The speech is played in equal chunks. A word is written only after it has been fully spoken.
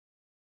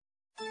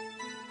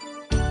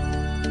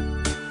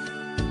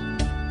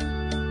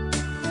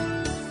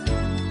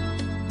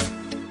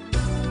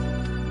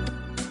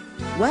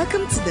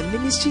Welcome to the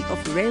ministry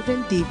of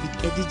Reverend David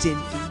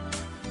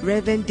Edijenfi.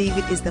 Reverend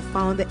David is the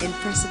founder and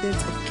president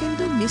of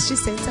Kingdom Ministry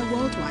Center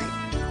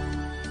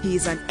Worldwide. He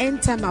is an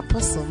end-time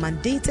apostle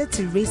mandated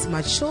to raise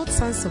matured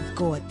sons of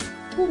God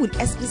who will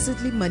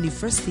explicitly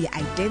manifest their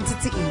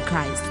identity in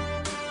Christ.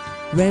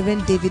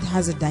 Reverend David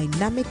has a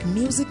dynamic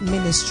music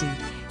ministry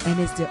and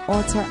is the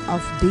author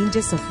of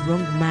Dangers of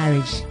Wrong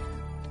Marriage.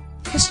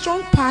 His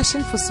strong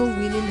passion for soul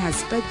winning has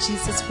spread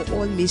Jesus for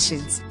all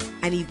nations,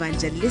 an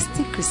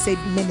evangelistic crusade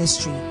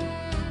ministry.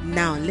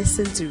 Now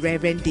listen to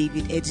Reverend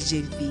David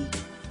Edijenfi.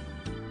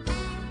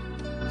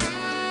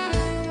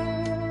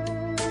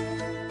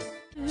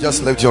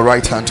 Just lift your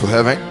right hand to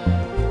heaven.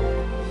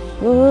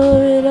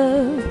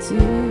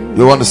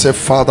 You want to say,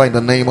 Father, in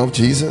the name of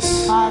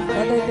Jesus,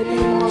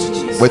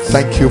 we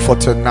thank you for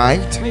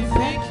tonight,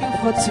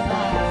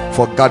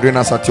 for gathering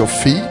us at your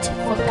feet,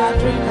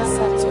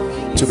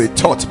 to be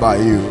taught by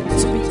you.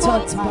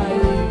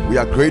 We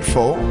are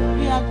grateful.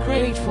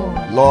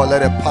 Lord, let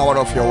the power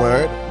of your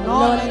word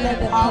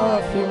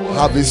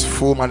have its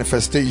full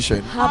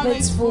manifestation,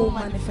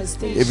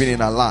 even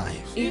in our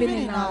life.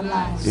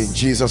 In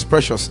Jesus'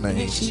 precious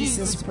name.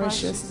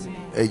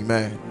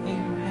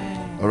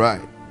 Amen. All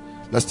right,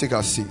 let's take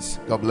our seats.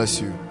 God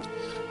bless you.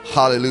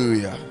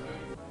 Hallelujah.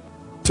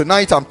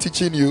 Tonight I'm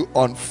teaching you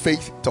on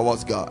faith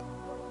towards God.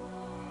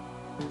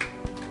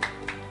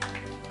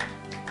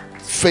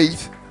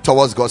 Faith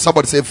towards God.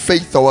 Somebody say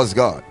faith towards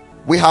God.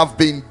 We have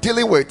been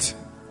dealing with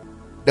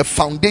the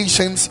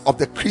foundations of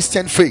the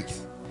Christian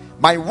faith.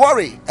 My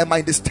worry and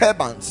my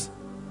disturbance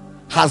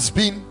has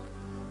been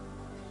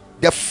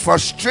the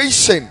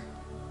frustration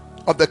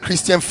of the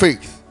Christian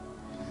faith.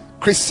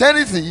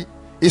 Christianity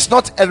is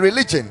not a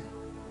religion.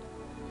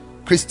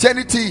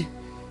 Christianity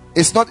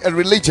is not a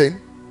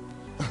religion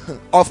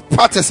of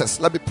practices.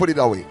 Let me put it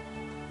that way.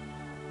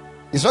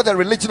 It's not a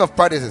religion of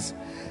practices.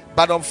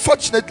 But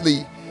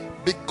unfortunately,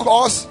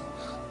 because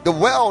the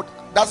world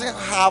doesn't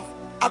have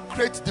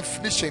accurate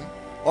definition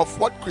of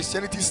what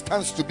Christianity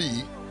stands to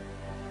be,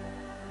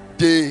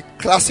 they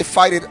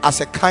classified it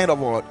as a kind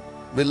of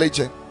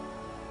religion.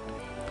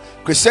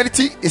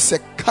 Christianity is a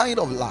kind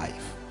of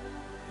life.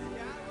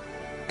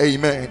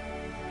 Amen.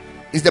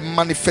 It's the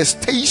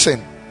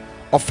manifestation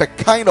of a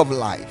kind of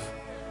life.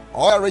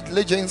 All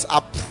religions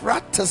are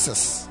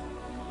practices.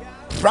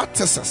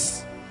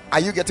 Practices. Are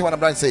you getting what I'm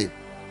trying to say?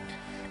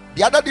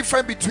 The other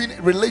difference between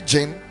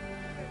religion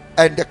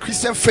and the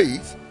Christian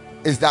faith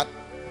is that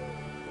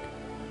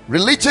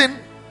religion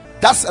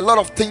does a lot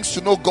of things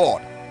to know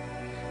God,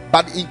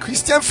 but in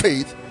Christian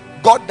faith,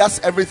 God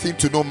does everything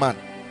to know man.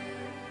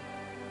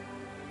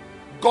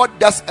 God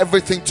does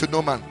everything to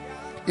know man.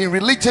 In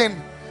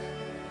religion,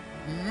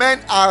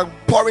 men are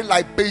pouring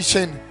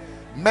libation,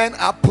 men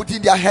are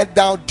putting their head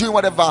down, doing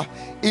whatever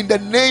in the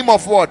name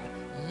of what?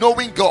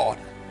 Knowing God.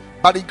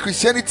 But in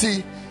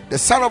Christianity, the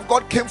Son of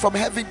God came from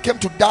heaven, came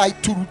to die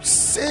to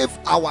save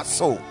our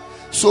soul.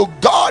 So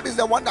God is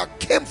the one that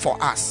came for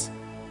us.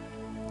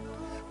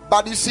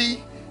 But you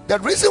see, the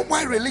reason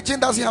why religion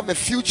doesn't have a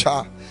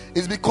future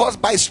is because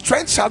by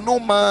strength shall no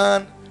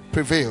man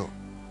prevail.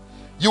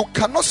 You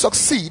cannot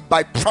succeed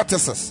by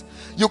practices.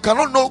 You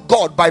cannot know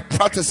God by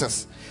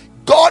practices.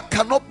 God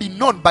cannot be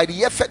known by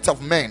the effort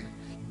of men.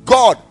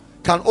 God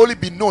can only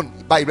be known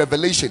by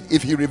revelation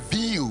if he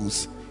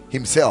reveals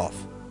himself.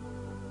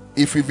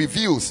 If he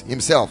reveals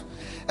himself.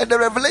 And the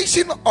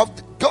revelation of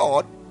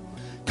God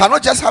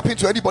cannot just happen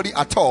to anybody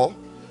at all,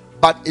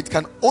 but it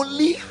can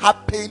only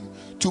happen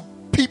to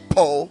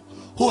people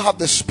who have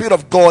the Spirit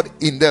of God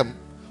in them.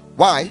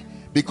 Why?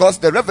 Because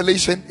the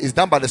revelation is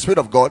done by the Spirit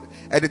of God,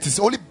 and it is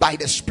only by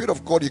the Spirit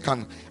of God you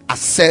can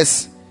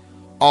access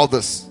all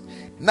this.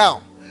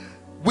 Now,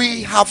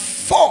 we have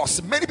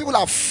forced, many people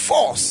are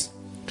forced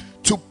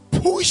to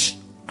push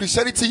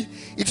Christianity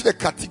into the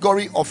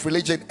category of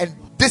religion, and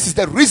this is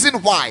the reason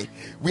why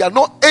we are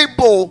not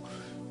able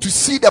to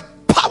see the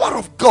power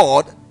of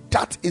God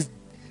that is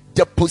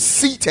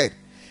deposited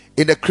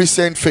in the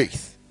Christian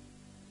faith.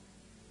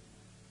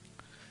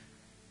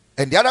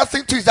 And the other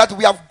thing too is that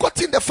we have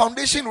gotten the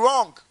foundation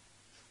wrong.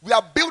 We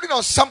are building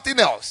on something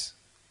else.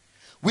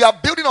 We are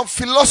building on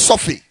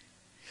philosophy.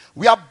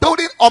 We are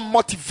building on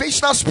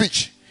motivational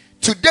speech.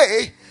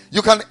 Today,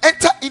 you can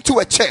enter into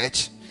a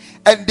church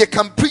and they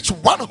can preach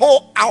one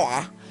whole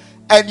hour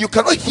and you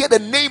cannot hear the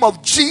name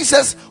of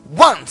Jesus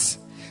once.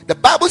 The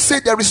Bible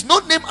says there is no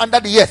name under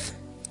the earth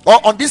or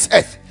on this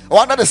earth or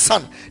under the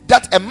sun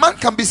that a man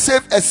can be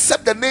saved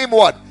except the name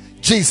what?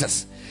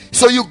 Jesus.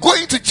 So you go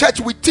into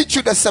church, we teach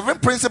you the 7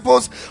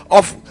 principles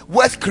of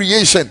wealth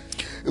creation.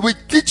 We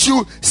teach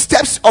you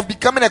steps of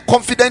becoming a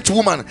confident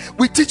woman.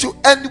 We teach you,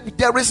 and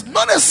there is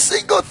not a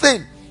single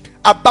thing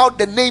about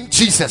the name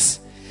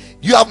Jesus.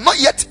 You have not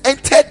yet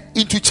entered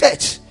into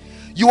church.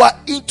 You are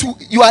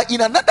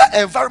in another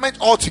environment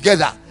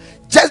altogether.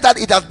 Just that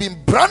it has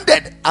been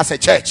branded as a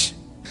church.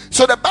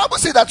 So the Bible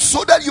says that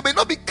so that you may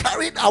not be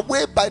carried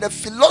away by the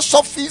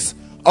philosophies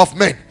of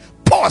men.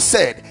 Paul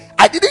said,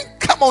 I didn't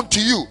come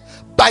unto you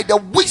by the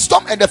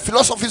wisdom and the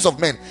philosophies of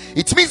men.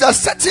 It means that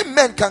certain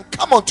men can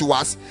come unto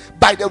us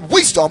by the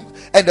wisdom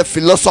and the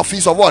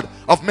philosophies of what?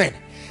 Of men.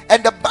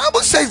 And the Bible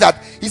says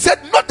that, he said,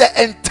 not the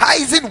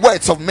enticing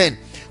words of men,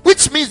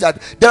 which means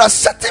that there are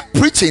certain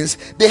preachings,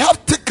 they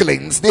have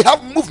ticklings, they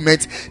have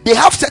movement, they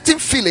have certain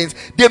feelings,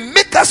 they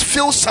make us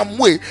feel some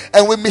way,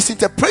 and we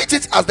misinterpret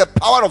it as the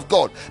power of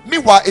God.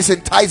 Meanwhile, it's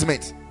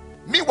enticement.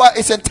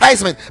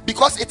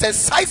 Because it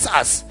excites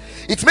us,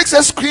 it makes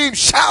us scream,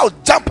 shout,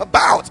 jump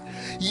about,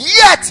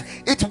 yet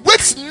it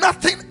works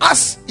nothing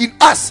in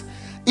us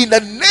in the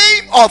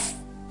name of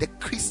the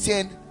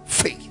Christian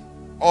faith,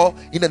 or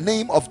in the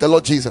name of the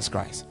Lord Jesus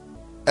Christ.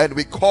 And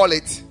we call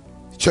it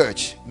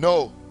church.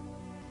 No.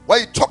 When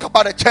you talk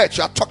about a church,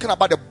 you are talking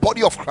about the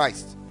body of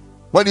Christ.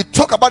 When you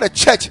talk about a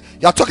church,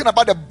 you are talking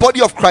about the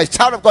body of Christ.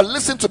 Child of God,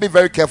 listen to me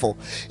very careful.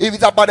 If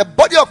it's about the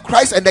body of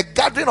Christ and the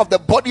gathering of the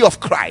body of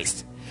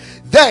Christ,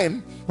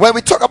 then when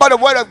we talk about the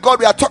word of God,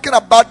 we are talking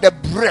about the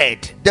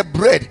bread,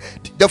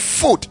 the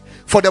food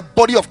for the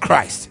body of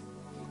Christ.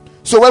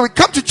 So when we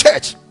come to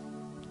church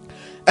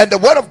and the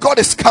word of God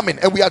is coming,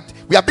 and we are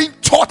being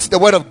taught the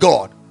word of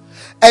God,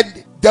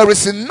 and there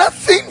is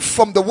nothing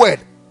from the word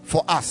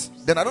for us,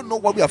 then I don't know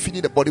what we are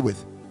feeding the body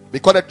with.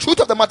 Because the truth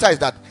of the matter is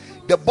that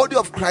the body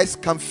of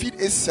Christ can feed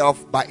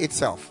itself by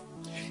itself.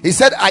 He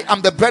said, I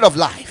am the bread of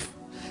life.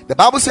 The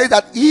Bible says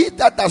that he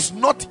that does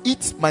not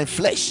eat my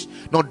flesh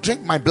nor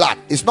drink my blood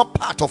is not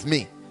part of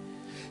me.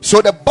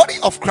 So the body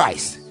of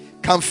Christ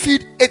can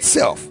feed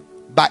itself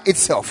by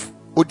itself.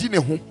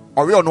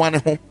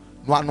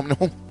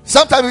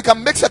 Sometimes we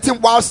can make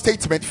certain wild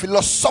statement,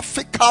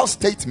 philosophical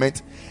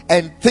statement,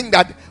 and think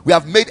that we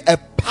have made a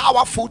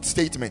powerful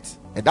statement,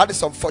 and that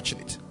is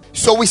unfortunate.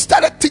 So we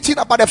started teaching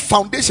about the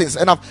foundations,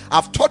 and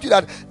I've taught you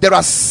that there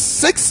are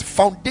 6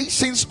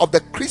 foundations of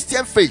the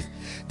Christian faith,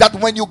 that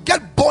when you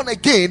get born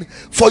again,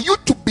 for you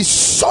to be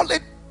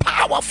solid,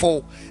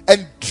 powerful,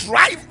 and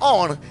drive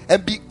on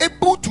and be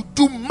able to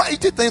do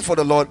mighty things for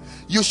the Lord,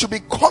 you should be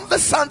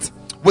conversant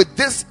with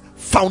these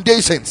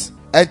foundations.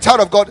 And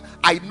child of God,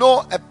 I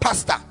know a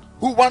pastor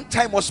who one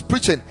time was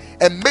preaching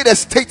and made a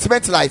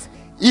statement like,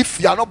 if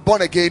you are not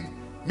born again,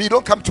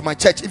 don't come to my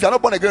church. If you are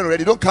not born again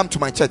already, don't come to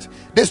my church.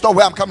 This is not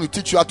where I'm coming to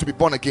teach you how to be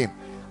born again.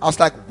 I was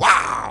like,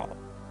 wow.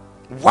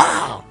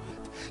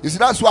 You see,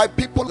 that's why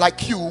people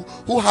like you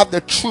who have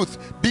the truth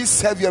being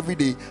served you every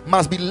day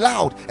must be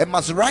loud and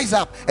must rise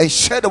up and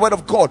share the word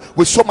of God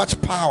with so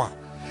much power.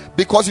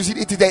 Because you see,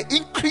 it is the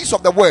increase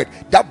of the word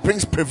that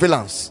brings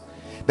prevalence.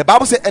 The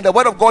Bible says, and the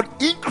word of God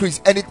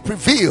increased and it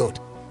prevailed.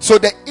 So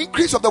the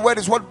increase of the word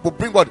is what will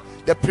bring what?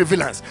 The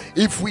prevalence.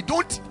 If we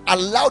don't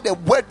allow the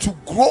word to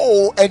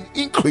grow and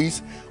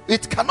increase,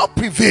 it cannot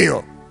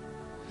prevail.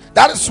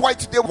 That is why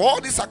today all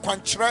these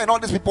Aquanchira and all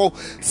these people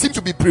seem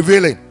to be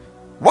prevailing.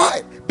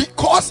 Why?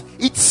 Because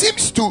it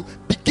seems to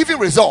be giving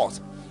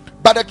results.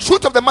 But the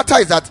truth of the matter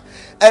is that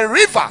a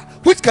river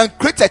which can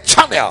create a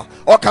channel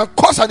or can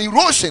cause an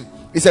erosion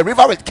is a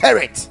river with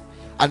current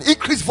and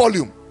increased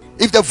volume.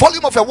 If the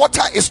volume of the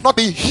water is not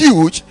being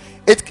huge,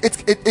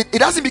 it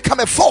doesn't become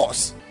a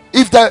force.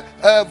 If the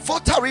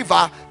Volta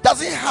River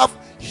doesn't have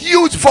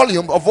huge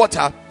volume of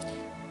water,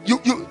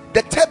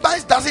 the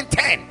turbines doesn't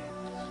turn.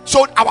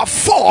 So our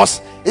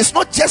force is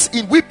not just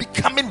in we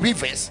becoming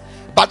rivers,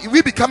 but in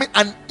we becoming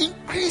an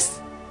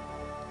increase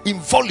in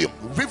volume.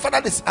 River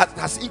that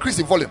has increased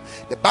in volume.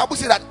 The Bible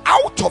says that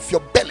out of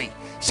your belly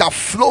shall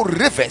flow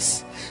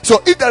rivers.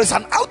 So if there is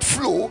an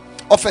outflow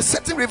of a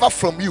certain river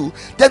from you,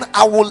 then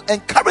I will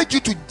encourage you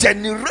to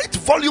generate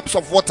volumes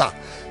of water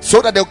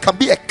so that there can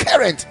be a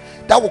current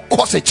that will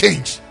cause a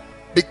change.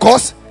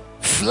 Because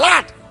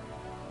flood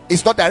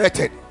is not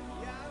directed.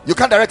 You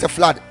can't direct a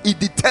flood, it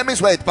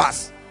determines where it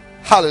passes.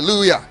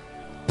 Hallelujah,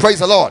 praise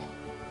the Lord.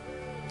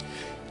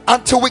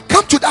 Until we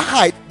come to that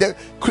height, the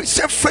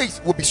Christian faith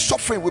will be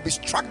suffering, will be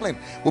struggling,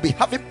 will be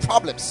having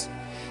problems,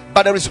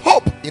 but there is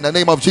hope in the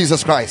name of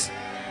Jesus Christ.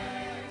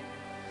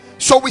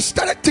 So we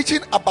started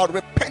teaching about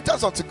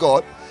repentance unto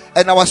God,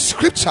 and our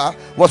scripture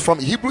was from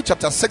Hebrews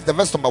chapter 6, the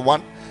verse number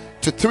 1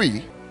 to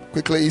 3.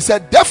 Quickly, he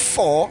said,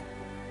 therefore,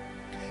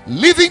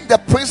 leaving the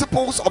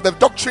principles of the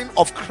doctrine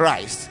of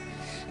Christ,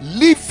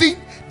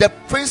 leaving the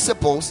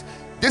principles,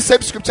 this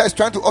same scripture is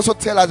trying to also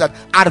tell us that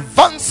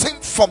advancing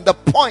from the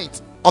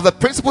point of the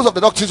principles of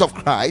the doctrines of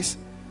Christ,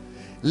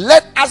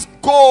 let us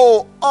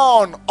go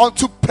on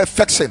unto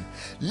perfection.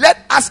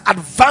 Let us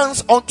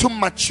advance unto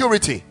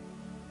maturity.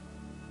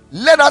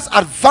 Let us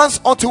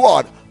advance unto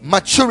what?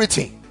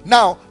 Maturity.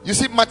 Now, you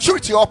see,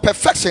 maturity or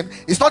perfection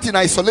is not in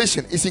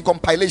isolation, it's in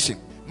compilation.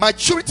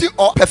 Maturity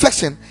or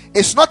perfection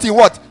is not in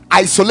what?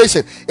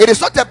 Isolation. It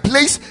is not a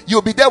place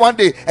you'll be there one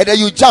day and then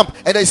you jump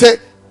and then you say,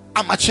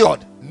 I'm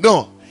matured.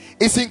 No.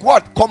 It's in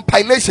what?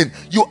 Compilation.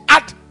 You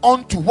add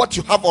on to what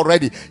you have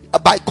already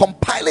by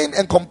compiling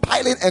and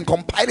compiling and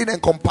compiling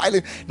and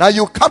compiling. Now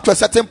you come to a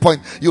certain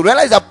point, you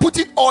realize that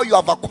putting all you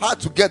have acquired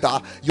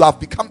together, you have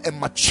become a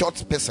matured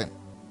person.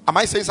 Am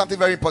I saying something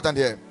very important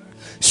here?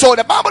 So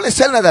the Bible is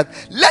telling us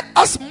that let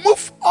us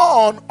move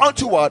on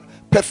unto what?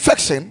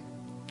 Perfection,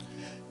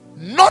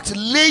 not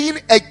laying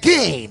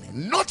again,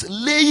 not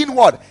laying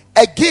what?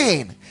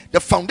 Again, the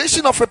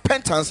foundation of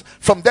repentance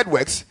from dead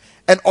works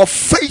and of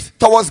faith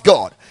towards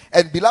God.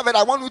 And beloved,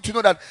 I want you to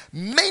know that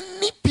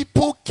many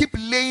people keep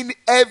laying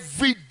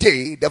every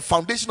day the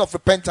foundation of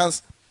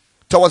repentance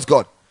towards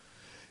God.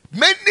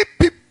 Many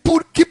people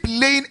keep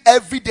laying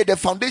every day the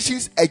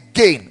foundations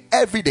again,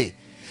 every day.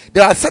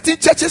 There are certain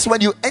churches,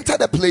 when you enter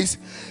the place,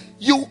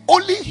 you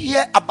only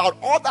hear about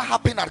all that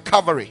happened at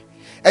Calvary,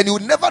 and you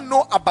never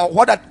know about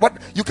what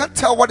you can't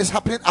tell what is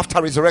happening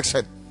after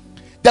resurrection.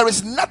 There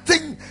is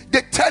nothing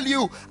they tell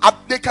you.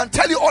 They can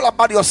tell you all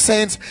about your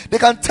sins. They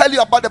can tell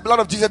you about the blood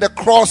of Jesus, the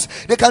cross.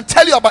 They can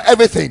tell you about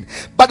everything,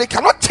 but they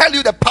cannot tell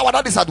you the power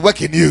that is at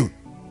work in you.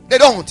 They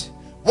don't.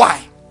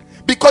 Why?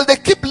 Because they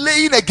keep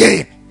laying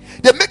again.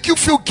 They make you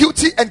feel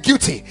guilty and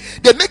guilty.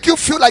 They make you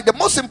feel like the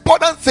most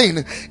important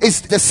thing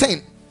is the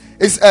sin,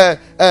 is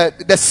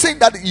the sin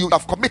that you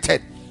have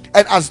committed,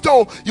 and as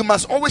though you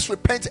must always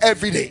repent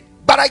every day.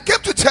 But I came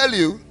to tell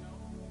you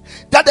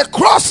that the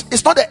cross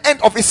is not the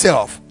end of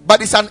itself,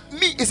 but it's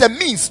a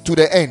means to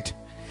the end.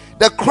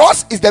 The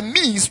cross is the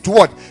means to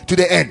what? To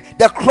the end.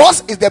 The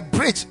cross is the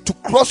bridge to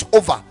cross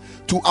over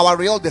to our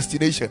real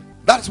destination.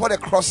 That's what the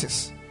cross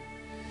is.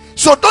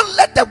 So don't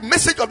let the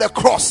message of the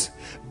cross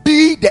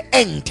be the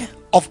end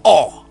of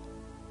all.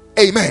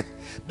 Amen.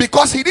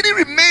 Because he didn't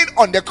remain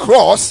on the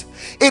cross.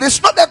 It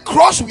is not the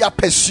cross we are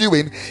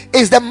pursuing,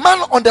 it's the man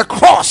on the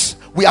cross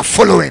we are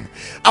following.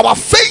 Our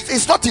faith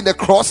is not in the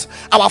cross,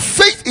 our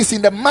faith is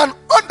in the man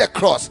on the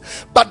cross.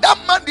 But that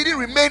man didn't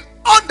remain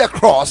on the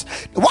cross.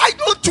 Why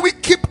don't we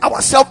keep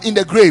ourselves in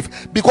the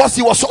grave? Because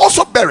he was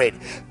also buried.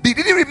 He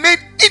didn't remain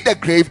in the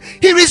grave,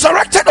 he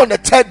resurrected on the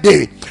third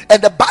day.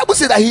 And the Bible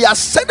says that he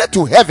ascended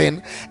to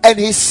heaven and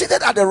he's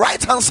seated at the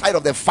right hand side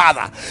of the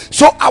Father.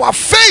 So our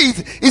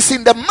faith is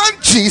in the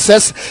man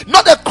Jesus,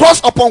 not the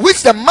cross upon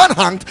which the man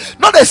hung,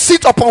 not the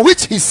seat upon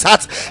which he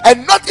sat,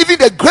 and not even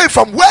the grave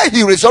from where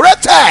he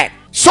resurrected.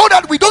 So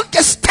that we don't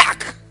get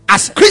stuck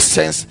as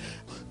Christians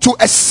to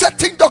a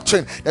certain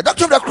doctrine, the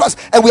doctrine of the cross,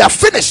 and we are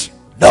finished.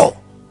 No.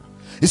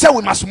 He said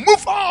we must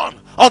move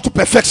on to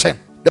perfection.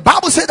 The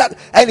Bible said that,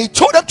 and he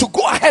told them to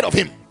go ahead of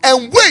him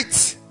and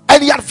wait.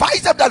 And he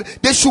advised them that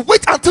they should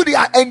wait until they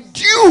are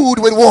endued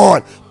with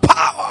what?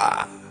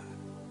 Power.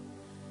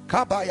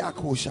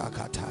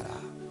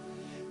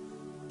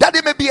 That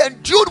they may be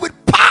endued with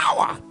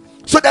power.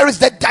 So there is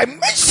the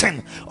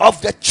dimension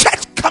of the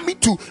church coming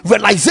to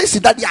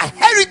realization that their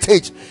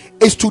heritage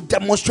is to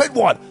demonstrate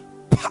what?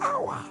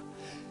 Power.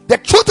 The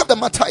truth of the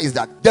matter is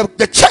that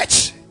the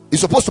church is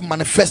supposed to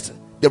manifest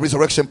the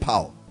resurrection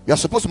power. You are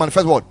supposed to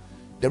manifest what?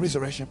 The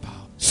resurrection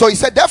power. So he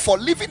said, therefore,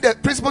 leaving the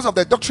principles of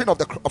the doctrine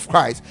of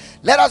Christ,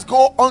 let us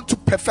go on to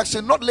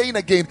perfection, not laying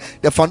again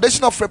the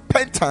foundation of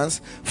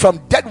repentance from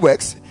dead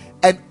works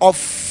and of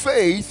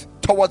faith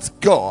towards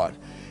God,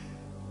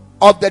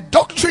 of the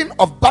doctrine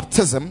of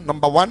baptism,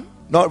 number one,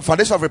 no,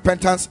 foundation of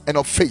repentance and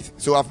of faith.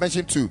 So I've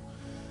mentioned two.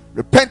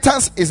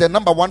 Repentance is the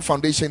number one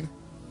foundation.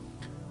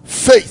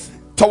 Faith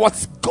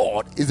towards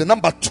God is the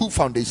number two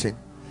foundation.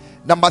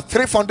 Number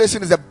three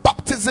foundation is the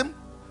baptism.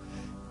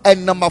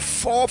 And number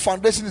four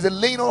foundation is the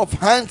laying on of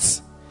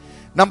hands.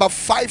 Number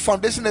five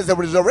foundation is the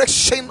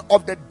resurrection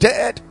of the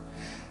dead.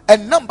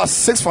 And number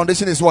six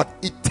foundation is what?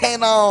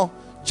 Eternal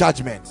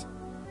judgment.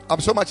 I'm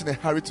so much in a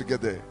hurry to get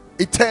there.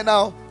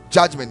 Eternal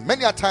judgment.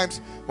 Many a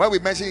times when we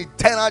mention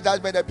eternal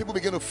judgment, that people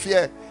begin to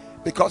fear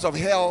because of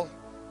hell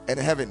and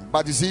heaven.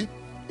 But you see,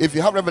 if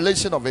you have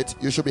revelation of it,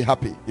 you should be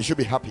happy. You should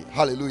be happy.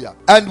 Hallelujah.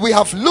 And we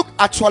have looked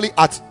actually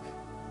at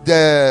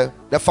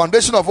the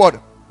foundation of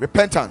what?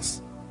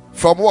 Repentance.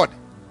 From what?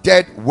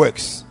 Dead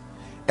works.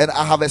 And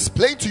I have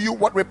explained to you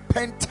what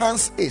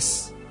repentance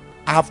is.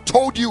 I have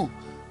told you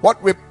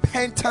what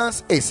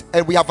repentance is,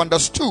 and we have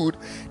understood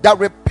that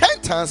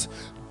repentance,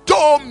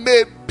 though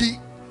may be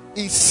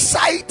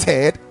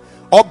incited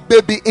or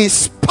may be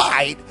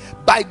inspired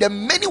by the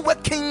many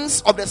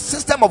workings of the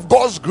system of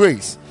God's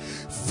grace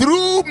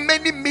through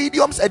many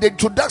mediums and the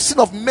introduction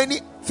of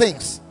many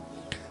things,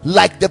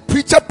 like the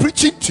preacher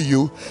preaching to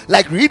you,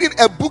 like reading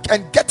a book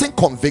and getting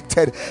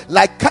convicted,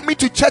 like coming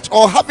to church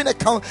or having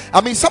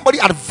somebody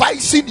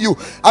advising you.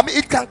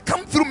 It can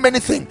come through many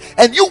things,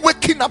 and you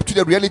waking up to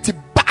the reality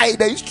by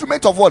the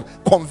instrument of what?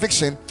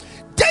 Conviction.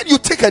 Then you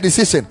take a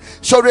decision.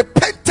 So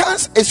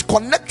repentance is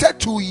connected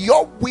to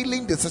your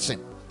willing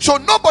decision. So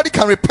nobody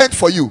can repent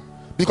for you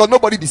because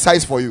nobody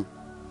decides for you.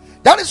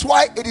 That is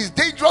why it is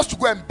dangerous to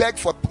go and beg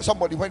for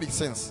somebody when he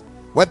sins.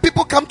 When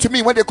people come to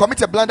me, when they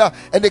commit a blunder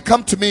and they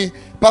come to me,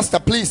 Pastor,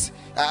 please,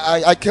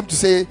 I came to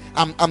say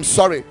I'm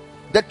sorry.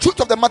 The truth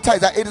of the matter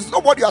is that it is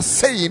not what you are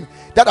saying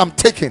that I'm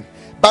taking,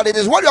 but it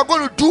is what you are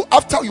going to do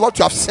after what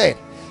you have said.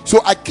 So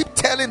I keep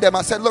telling them,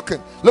 I said, look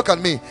at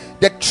me.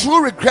 The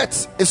true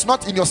regret is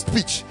not in your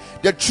speech.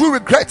 The true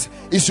regret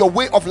is your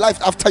way of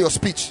life after your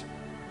speech.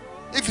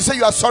 If you say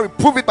you are sorry,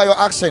 prove it by your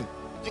action.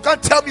 You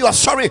can't tell me you are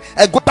sorry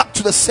and go back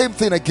to the same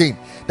thing again.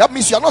 That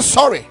means you are not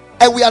sorry.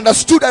 And we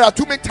understood there are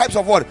two main types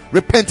of what?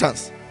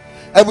 Repentance.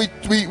 And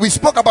we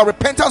spoke about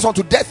repentance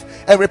unto death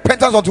and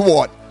repentance unto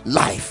what?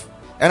 Life.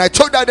 And I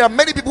told that there are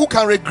many people who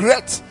can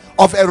regret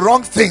of a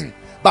wrong thing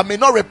but may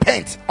not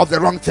repent of the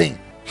wrong thing.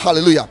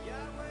 Hallelujah.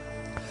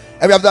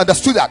 And we have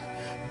understood that.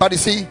 But you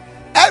see,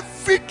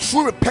 every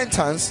true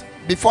repentance,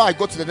 before I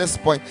go to the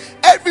next point,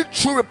 every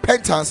true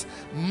repentance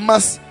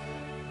must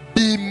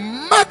be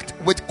marked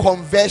with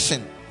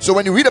conversion. So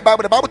when you read the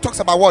Bible talks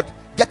about what?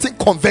 Getting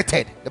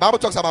converted. The Bible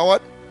talks about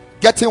what?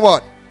 Getting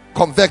what?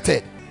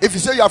 Converted. If you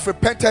say you have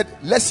repented,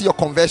 let's see your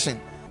conversion.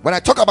 When I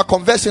talk about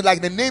conversion,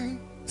 like the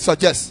name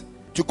suggests,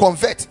 to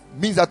convert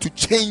means that to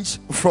change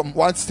from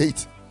one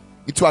state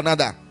into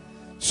another.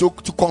 So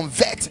to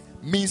convert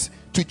means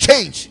to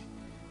change.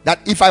 That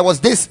if I was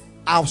this,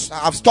 I've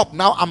stopped,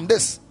 now I'm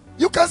this.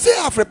 You can say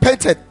I have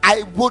repented,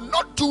 I will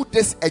not do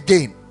this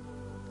again.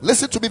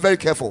 Listen to me very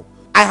careful.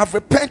 I have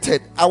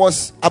repented, I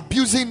was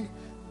abusing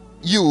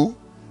you,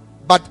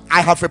 but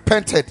I have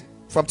repented.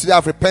 From today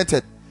I've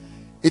repented.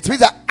 It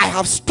means that I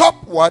have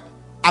stopped what?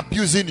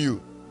 Abusing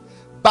you.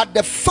 But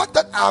the fact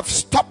that I have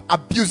stopped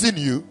abusing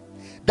you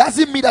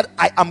doesn't mean that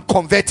I am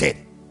converted.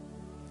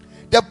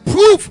 The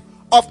proof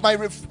of my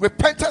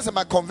repentance and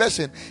my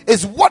conversion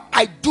is what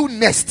I do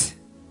next.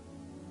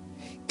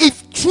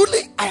 If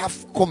truly I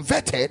have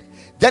converted,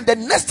 then the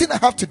next thing I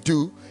have to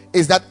do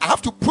is that I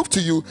have to prove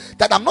to you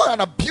that I'm not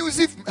an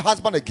abusive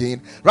husband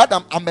again.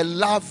 Rather, I'm a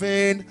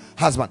loving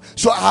husband.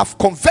 So I have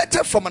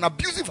converted from an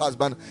abusive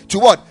husband to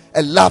what?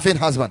 A loving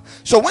husband.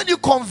 So when you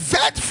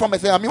convert from a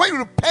thing, when you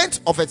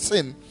repent of a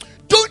sin,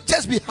 don't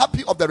just be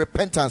happy of the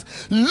repentance.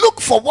 Look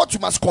for what you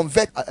must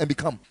convert and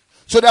become.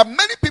 So there are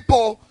many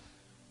people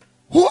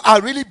who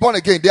are really born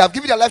again. They have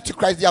given their life to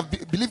Christ. They have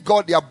believed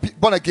God. They are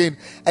born again.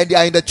 And they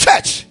are in the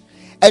church.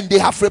 And they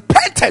have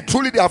repented.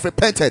 Truly they have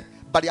repented.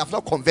 But they have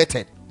not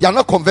converted. They are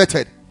not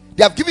converted.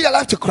 They have given their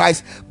life to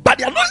Christ, but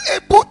they are not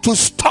able to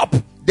stop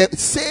the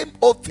same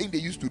old thing they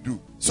used to do.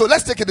 So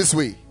let's take it this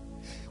way.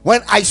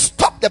 When I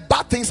stop the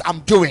bad things I'm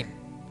doing,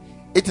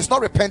 it is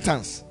not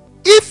repentance.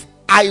 If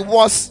I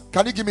was,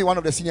 can you give me one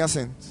of the senior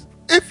sins?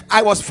 If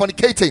I was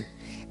fornicating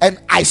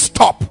and I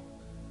stop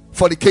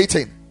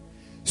fornicating,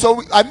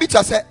 so I meet you,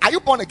 I said, are you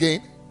born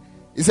again?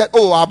 He said,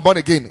 oh, I'm born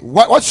again.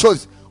 What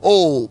shows?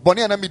 Oh,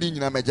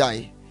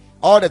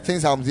 all the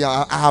things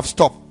I have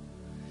stopped.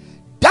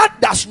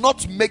 That does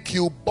not make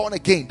you born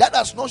again. That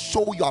does not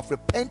show you have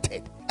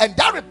repented. And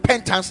that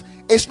repentance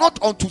is not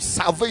unto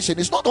salvation.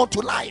 It's not unto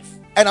life.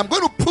 And I'm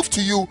going to prove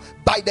to you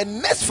by the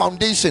next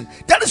foundation.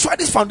 That is why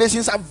these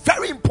foundations are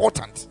very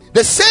important.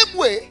 The same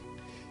way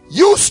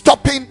you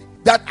stopping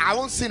that I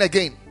won't sin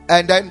again.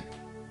 And then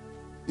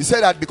you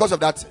say that because of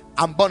that,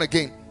 I'm born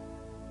again.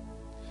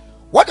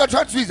 What you're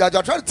trying to do is that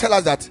you're trying to tell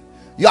us that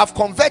you have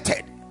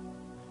converted,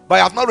 but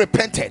you have not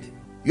repented.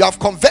 You have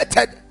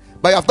converted,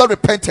 but you have not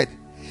repented.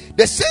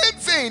 The same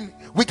thing,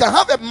 we can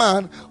have a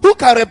man who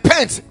can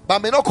repent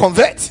but may not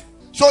convert.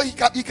 So he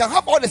can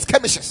have all the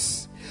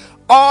skirmishes,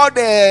 all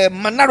the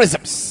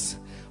mannerisms,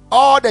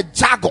 all the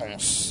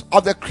jargons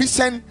of the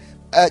Christian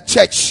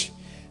church,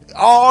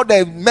 all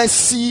the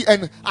mercy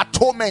and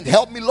atonement,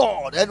 help me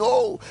Lord, and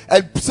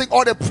sing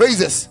all the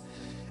praises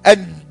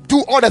and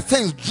do all the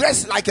things,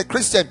 dress like a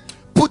Christian,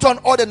 put on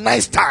all the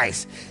nice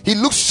ties. He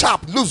looks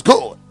sharp, looks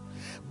good,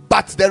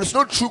 but there is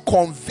no true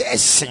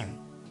conversion.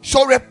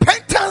 So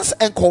repentance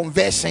and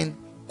conversion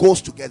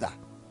goes together,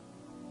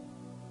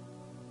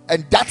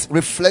 and that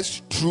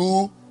reflects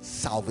true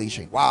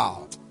salvation.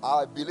 Wow,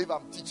 I believe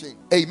I'm teaching.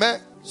 Amen.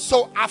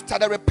 So after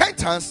the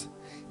repentance,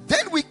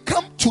 then we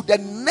come to the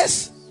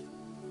next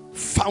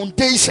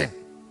foundation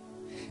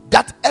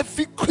that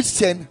every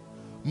Christian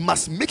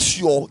must make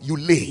sure you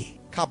lay.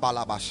 The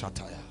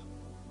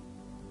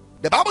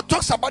Bible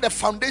talks about the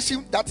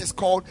foundation that is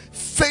called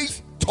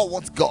faith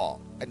towards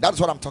God, and that's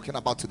what I'm talking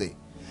about today.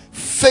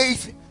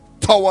 Faith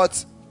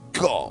towards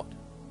God.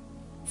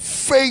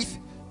 Faith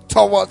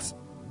towards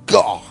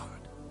God.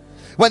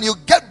 When you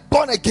get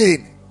born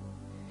again,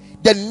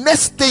 the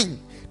next thing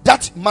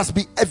that must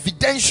be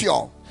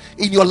evidential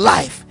in your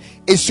life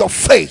is your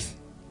faith.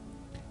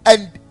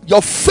 And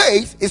your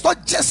faith is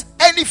not just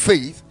any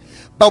faith,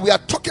 but we are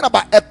talking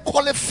about a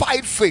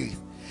qualified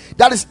faith.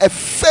 That is a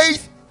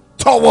faith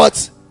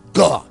towards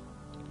God.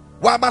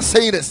 Why am I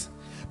saying this?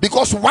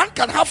 Because one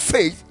can have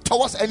faith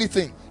towards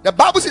anything. The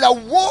Bible says that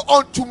woe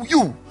unto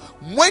you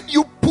when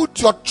you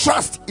put your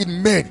trust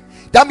in men.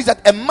 That means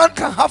that a man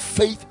can have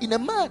faith in a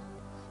man.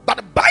 But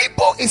the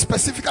Bible is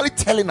specifically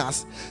telling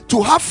us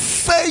to have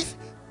faith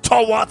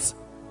towards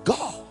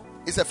God.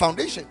 It's a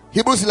foundation.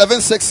 Hebrews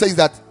 11:6 says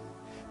that,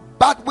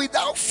 but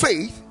without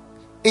faith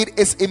it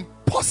is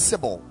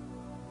impossible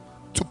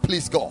to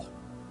please God.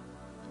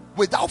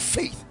 Without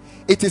faith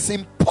it is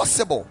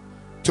impossible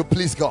to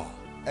please God.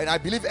 And I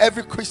believe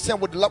every Christian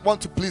would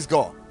want to please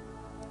God.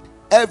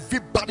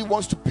 Everybody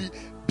wants to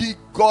be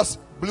God's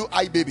blue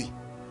eye baby.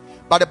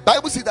 But the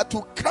Bible says that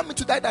to come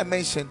into that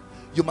dimension,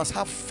 you must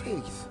have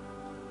faith.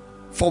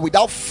 For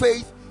without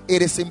faith,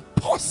 it is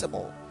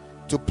impossible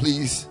to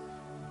please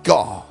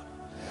God.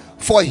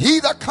 For he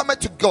that cometh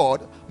to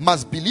God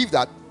must believe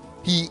that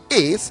he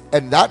is,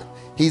 and that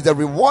he is the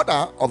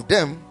rewarder of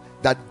them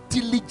that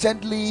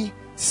diligently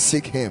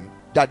seek him.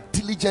 that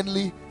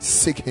diligently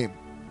seek him.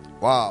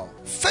 Wow.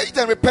 Faith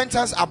and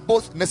repentance are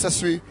both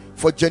necessary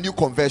for genuine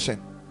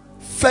conversion.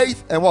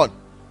 Faith and what?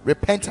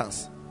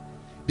 Repentance.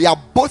 They are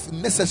both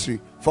necessary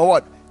for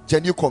what?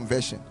 Genuine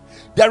conversion.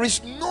 There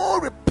is no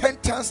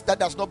repentance that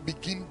does not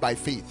begin by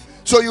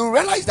faith. So you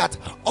realize that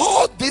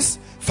all this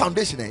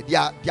foundation, they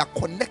are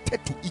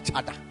connected to each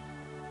other.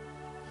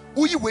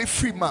 Uyi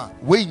free man,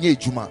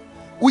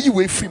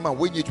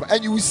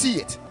 and you will see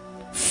it.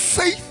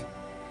 Faith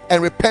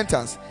and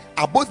repentance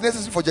are both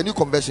necessary for genuine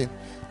conversion.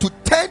 To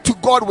turn to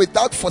God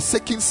without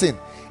forsaking sin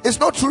is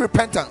not true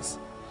repentance.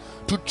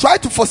 To try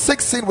to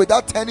forsake sin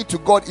without turning to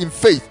God in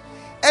faith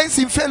ends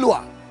in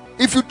failure.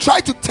 If you try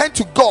to turn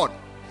to God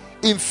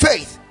in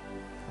faith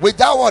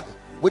without what?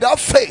 Without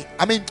faith.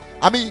 I mean,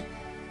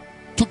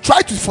 to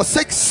try to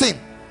forsake sin,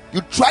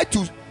 you try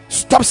to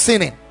stop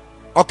sinning,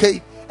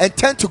 okay, and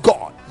turn to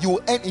God, you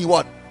will end in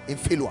what? In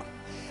failure.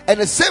 And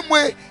the same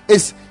way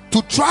is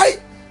to try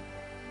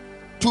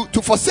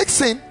to forsake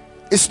sin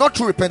is not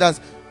true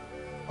repentance.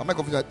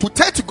 To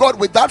turn to God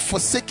without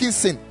forsaking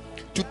sin,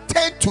 to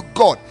turn to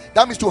God,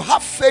 that means to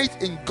have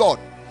faith in God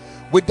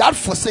without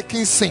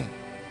forsaking sin,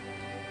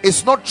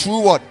 is not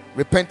true what?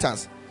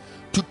 Repentance.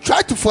 To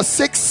try to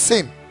forsake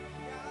sin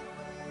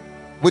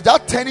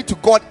without turning to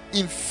God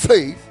in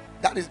faith,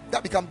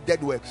 that becomes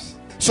dead works.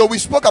 So we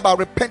spoke about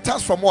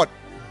repentance from what?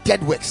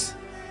 Dead works.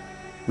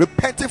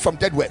 Repenting from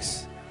dead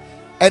works.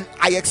 And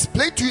I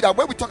explained to you that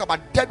when we talk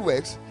about dead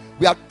works,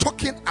 we are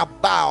talking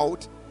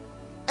about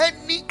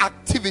any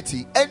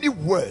activity, any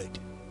word,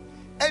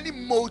 any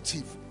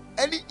motive,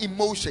 any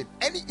emotion,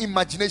 any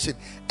imagination,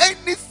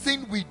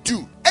 anything we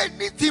do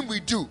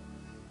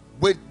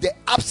with the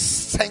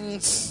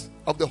absence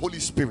of the Holy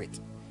Spirit,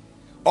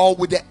 or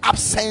with the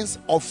absence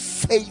of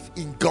faith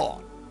in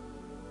God.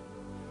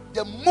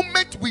 The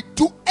moment we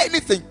do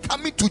anything,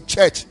 coming to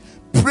church,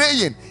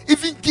 praying,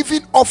 even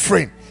giving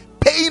offering,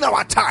 paying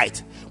our tithe,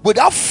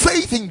 without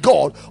faith in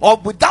God or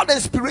without the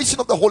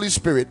inspiration of the Holy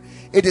Spirit,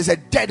 it is a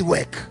dead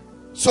work.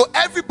 So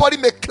everybody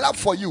may clap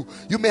for you.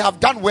 You may have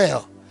done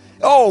well.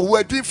 Oh,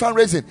 we're doing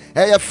fundraising,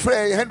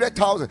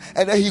 100,000,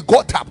 and then he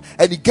got up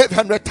and he gave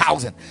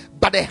 100,000.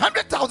 But the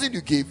 100,000 you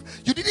gave,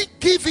 you didn't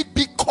give it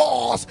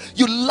because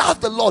you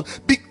love the Lord,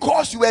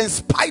 because you were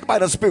inspired by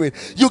the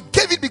Spirit. You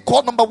gave it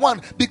because, number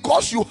one,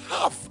 because you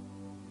have.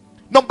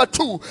 Number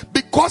two,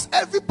 because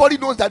everybody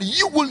knows that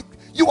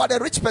you are the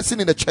rich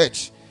person in the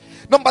church.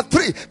 Number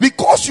three,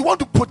 because you want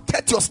to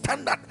protect your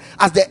standard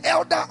as the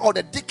elder or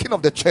the deacon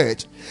of the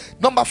church.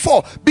 Number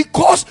four,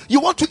 because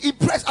you want to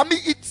impress. I mean,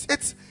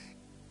 it's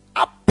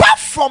apart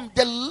from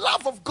the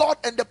love of God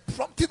and the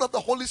prompting of the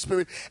Holy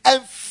Spirit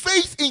and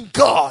faith in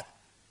God.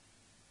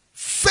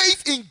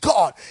 Faith in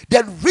God.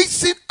 The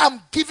reason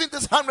I'm giving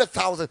this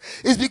 100,000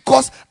 is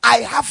because I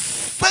have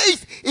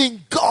faith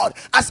in God.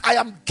 As I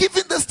am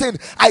giving this thing,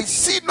 I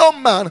see no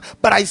man,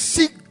 but I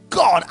see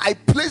God. I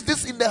place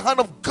this in the hand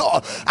of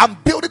God. I'm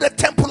building the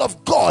temple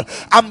of God.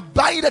 I'm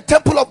buying the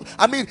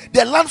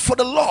the land for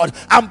the Lord.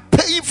 I'm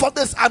paying for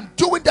this. I'm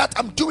doing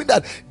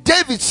that.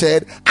 David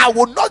said, I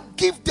will not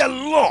give the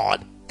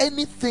Lord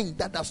anything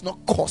that does not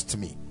cost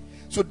me.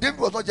 So David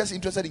was not just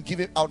interested in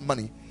giving out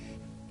money,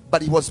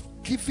 but he was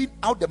giving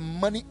out the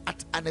money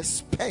at an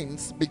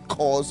expense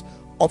because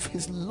of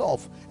his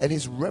love and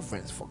his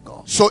reverence for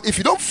God. So if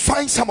you don't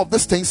find some of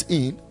these things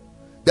in,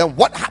 then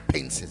what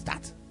happens is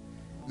that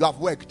you have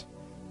worked,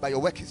 but your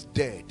work is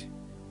dead.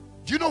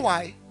 Do you know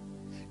why?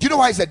 Do you know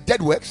why it's a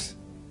dead works?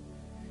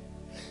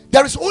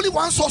 There is only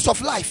one source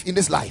of life in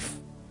this life,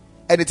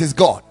 and it is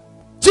God.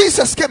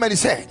 Jesus came and he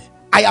said,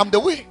 I am the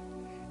way,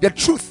 the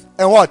truth,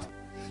 and what?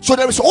 So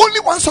there is only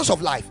one source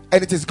of life,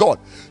 and it is God.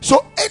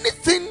 So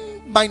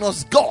anything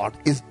minus God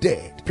is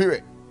dead.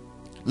 Period.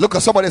 Look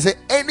at somebody and say,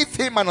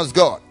 anything minus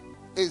God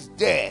is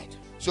dead.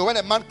 So when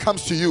a man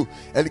comes to you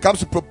and he comes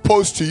to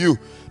propose to you,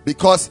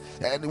 because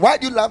why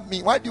do you love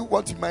me? Why do you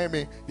want to marry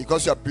me?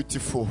 Because you are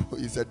beautiful.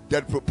 It's a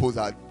dead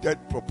proposal.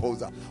 Dead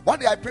proposal. One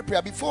day I prayed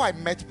prayer. Before I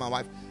met my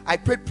wife, I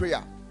prayed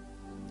prayer,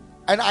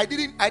 and I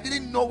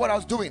didn't know what I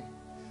was doing.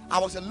 I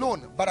was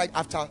alone, but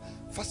after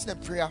fasting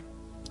and prayer,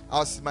 I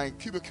was in my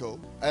cubicle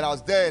and I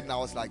was there, and I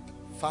was like,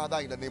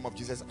 Father, in the name of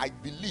Jesus, I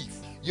believe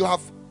you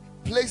have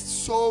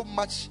placed so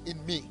much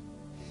in me.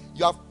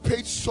 You have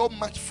paid so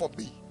much for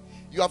me.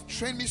 You have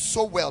trained me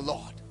so well,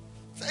 Lord.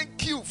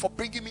 Thank you for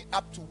bringing me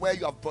up to where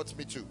you have brought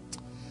me to.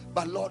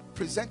 But Lord,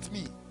 present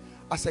me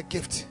as a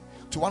gift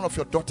to one of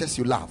your daughters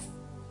you love.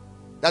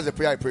 That's the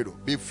prayer I prayed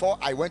before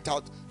I went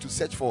out to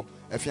search for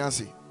a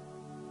fiancé.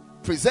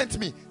 Present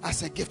me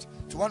as a gift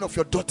to one of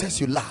your daughters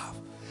you love.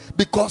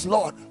 Because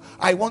Lord,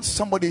 I want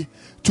somebody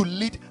to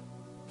lead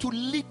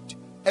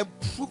and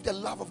prove the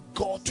love of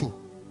God to.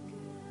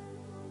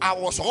 I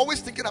was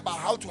always thinking about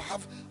how to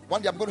have,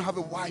 one day I'm going to have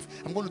a wife,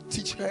 I'm going to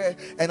teach her,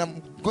 and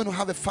I'm going to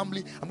have a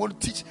family, I'm going to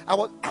teach. I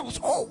was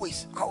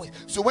always.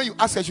 So when you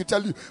ask her, she'll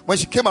tell you, when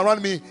she came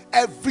around me,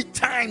 every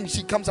time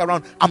she comes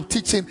around, I'm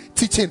teaching.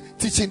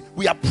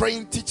 We are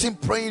praying, teaching,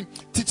 praying,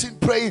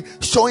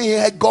 showing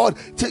her God.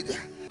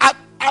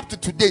 Up to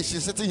today,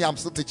 she's sitting here, I'm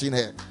still teaching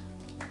her.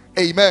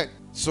 Amen.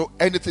 So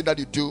anything that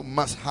you do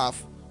must have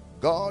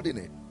God in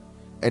it.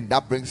 And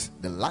that brings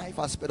the life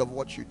aspect of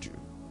what you do.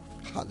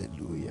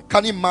 Hallelujah.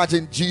 Can you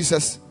imagine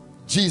Jesus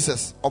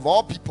of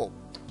all people?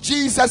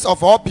 Jesus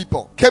of all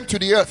people came to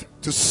the earth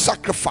to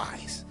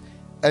sacrifice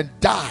and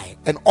die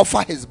and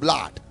offer his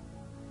blood.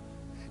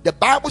 The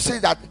Bible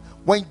says that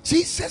when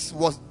Jesus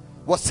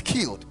was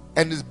killed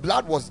and his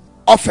blood was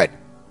offered,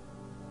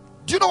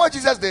 do you know what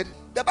Jesus did?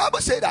 The Bible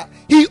said that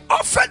he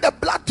offered the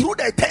blood through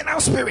the eternal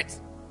spirit.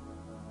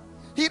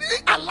 He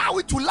didn't allow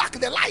it to lack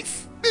the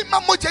life.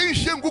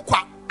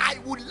 I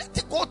would let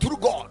it go through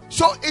God.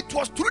 So it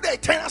was through the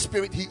eternal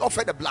spirit he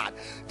offered the blood.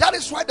 That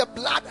is why the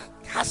blood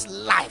has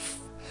life.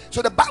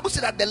 So the Bible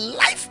said that the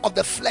life of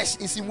the flesh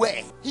is in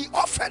where? He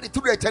offered it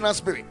through the eternal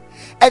spirit.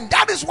 And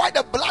that is why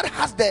the blood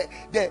has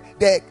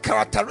the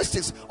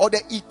characteristics or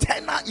the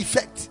eternal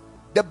effect.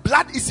 The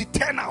blood is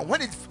eternal.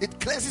 When it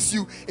cleanses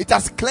you, it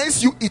has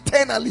cleansed you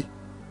eternally.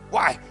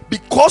 Why?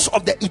 Because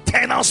of the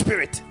eternal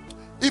spirit.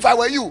 If I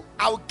were you,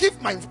 I would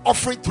give my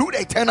offering through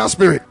the eternal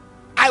spirit.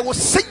 I will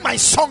sing my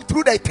song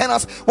through the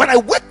eternals. When I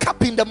wake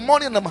up in the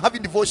morning and I'm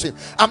having devotion,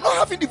 I'm not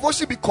having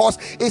devotion because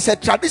it's a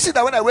tradition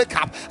that when I wake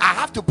up, I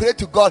have to pray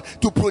to God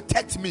to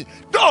protect me.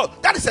 No,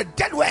 that is a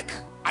dead work.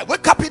 I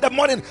wake up in the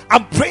morning,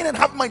 I'm praying and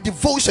have my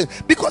devotion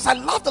because I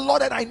love the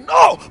Lord and I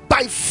know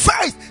by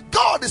faith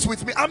God is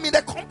with me. I'm in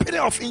the company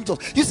of angels.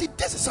 You see,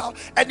 this is how,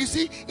 and you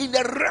see, in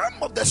the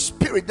realm of the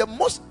spirit, the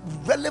most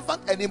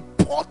relevant and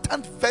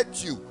important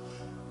virtue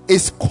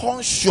is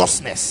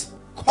consciousness.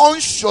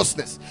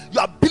 Consciousness,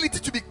 your ability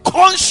to be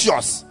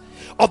conscious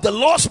of the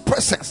Lord's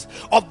presence,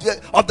 of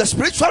the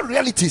spiritual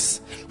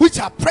realities which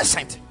are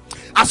present.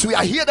 As we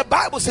are here, the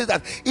Bible says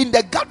that in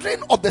the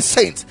gathering of the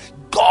saints,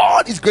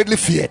 God is greatly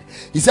feared.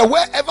 He said,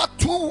 wherever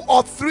 2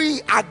 or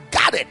 3 are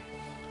gathered,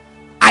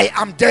 I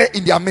am there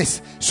in their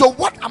midst. So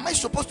what am I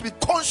supposed to be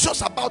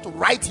conscious about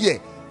right here?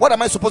 What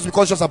am I supposed to be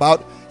conscious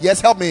about? Yes,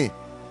 help me.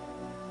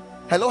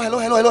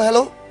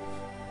 Hello.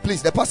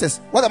 Please, the pastor says,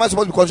 what am I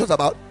supposed to be conscious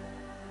about?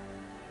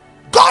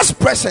 God's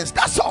presence,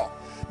 that's all.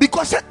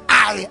 Because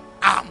I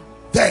am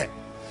there.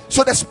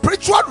 So the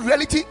spiritual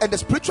reality and the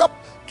spiritual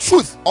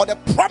truth or the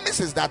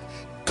promise is that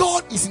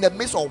God is in the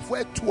midst of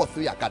where 2 or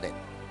 3 are gathered.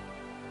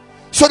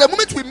 So the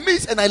moment we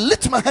meet and I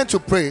lift my hand to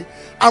pray,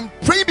 I'm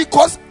praying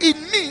because in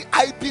me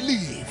I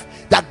believe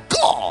that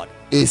God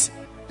is.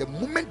 The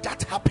moment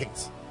that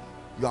happens,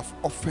 you have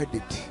offered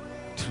it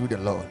through the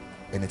Lord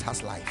and it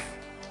has life.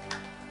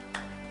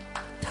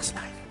 That's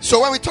life. So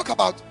when we talk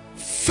about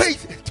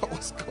faith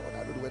towards God,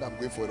 I don't know whether I'm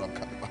going for it or I'm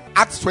coming back.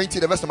 Acts 20,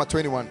 the verse number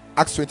 21.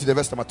 Acts 20, the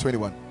verse number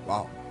 21.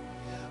 Wow.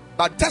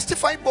 But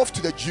testifying both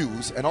to the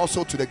Jews and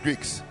also to the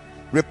Greeks,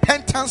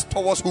 repentance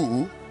towards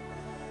who?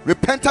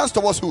 Repentance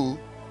towards who?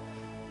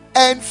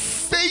 And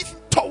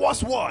faith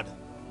towards what?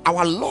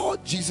 Our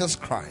Lord Jesus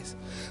Christ.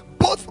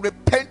 Both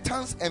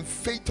repentance and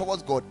faith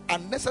towards God are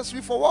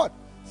necessary for what?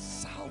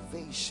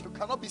 Salvation. You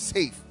cannot be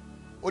saved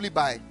only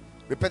by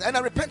repentance.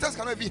 And repentance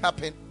cannot even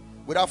happen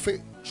without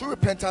faith. True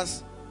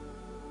repentance,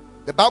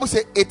 the Bible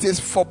says, it is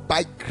for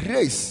by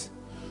grace,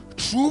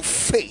 through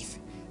faith,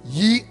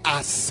 ye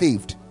are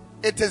saved.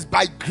 It is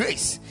by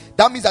grace.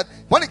 That means that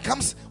when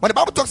the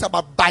Bible talks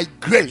about by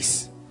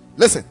grace,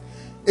 listen,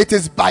 it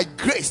is by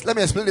grace. Let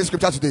me explain this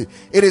scripture today.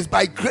 It is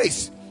by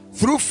grace,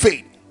 through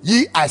faith,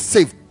 ye are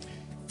saved.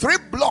 3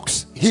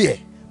 blocks here.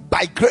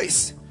 By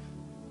grace,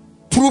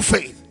 through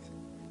faith,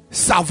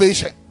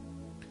 salvation.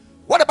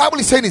 What the Bible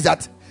is saying is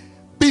that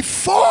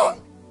before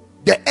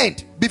the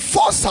end,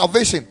 before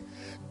salvation,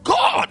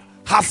 God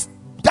has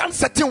done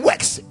certain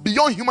works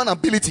beyond human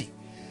ability.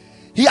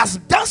 He has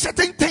done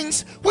certain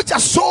things which are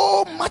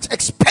so much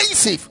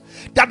expensive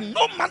that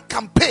no man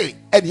can pay,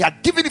 and he has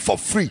given it for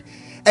free.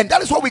 And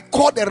that is what we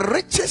call the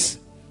riches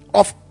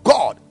of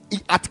God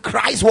at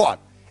Christ's what?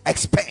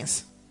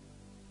 Expense.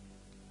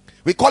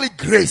 We call it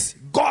grace.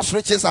 God's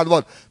riches at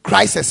what?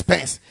 Christ's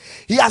expense.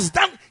 He has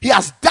died, he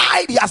has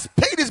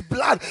paid his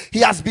blood, he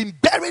has been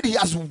buried, he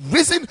has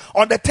risen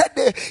on the 3rd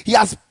day. He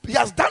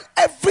has done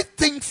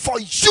everything for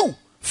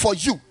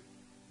you.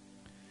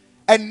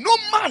 And no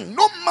man,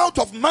 no amount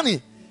of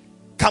money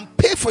can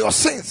pay for your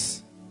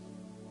sins.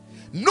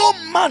 No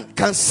man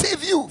can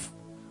save you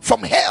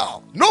from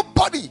hell.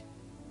 Nobody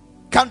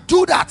can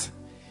do that.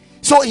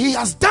 So he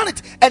has done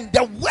it, and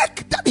the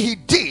work that he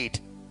did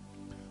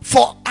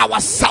for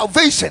our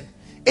salvation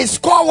is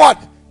called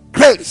what?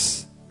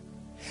 Grace.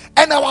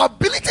 And our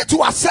ability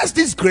to access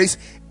this grace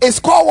is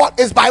called what?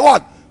 Is by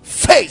what?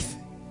 Faith.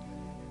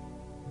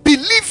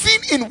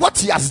 Believing in what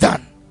he has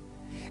done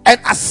and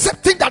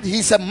accepting that he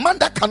is a man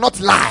that cannot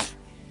lie.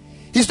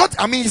 He's not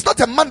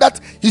a man that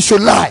he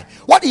should lie.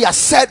 What he has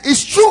said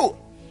is true.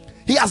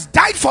 He has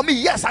died for me.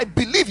 Yes, I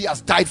believe he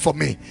has died for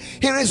me.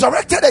 He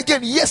resurrected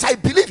again. Yes, I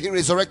believe he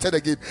resurrected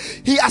again.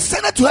 He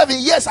ascended to heaven.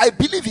 Yes, I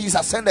believe he is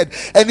ascended.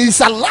 And he is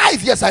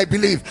alive. Yes, I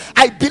believe.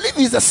 I believe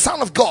he is the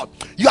Son of God.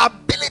 Your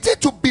ability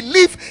to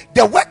believe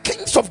the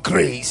workings of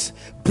grace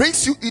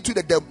brings you into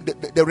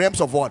the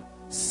realms of what?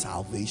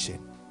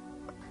 Salvation.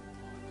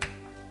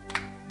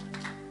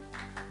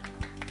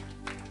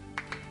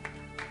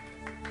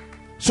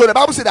 So the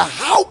Bible said that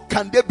how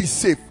can they be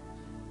saved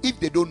if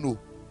they don't know?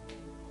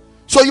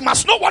 So you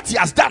must know what he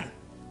has done,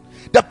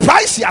 the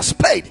price he has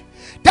paid.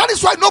 That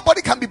is why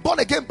nobody can be born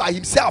again by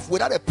himself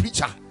without a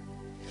preacher.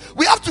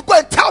 We have to go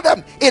and tell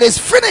them it is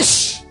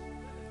finished.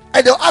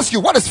 And they'll ask you,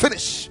 what is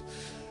finished?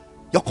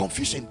 Your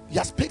confusion. He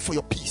has paid for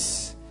your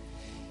peace.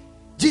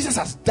 Jesus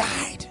has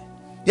died.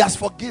 He has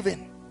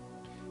forgiven.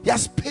 He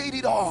has paid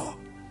it all.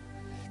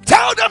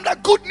 Tell them the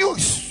good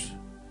news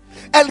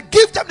and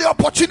give them the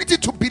opportunity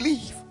to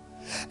believe.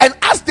 And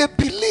as they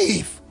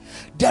believe,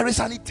 there is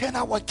an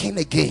eternal working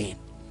again.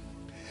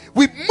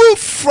 We move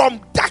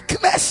from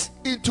darkness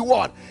into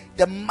what?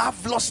 The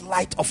marvelous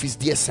light of his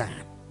dear son.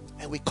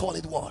 And we call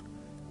it what?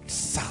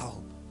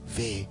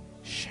 Salvation.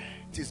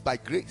 It is by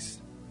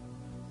grace,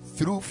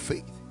 through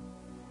faith,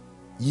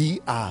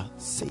 ye are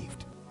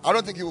saved. I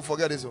don't think he will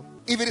forget this.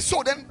 If it is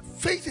so, then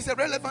faith is a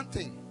relevant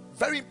thing,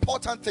 very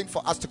important thing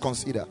for us to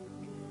consider.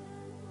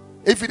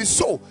 If it is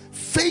so,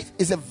 faith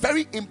is a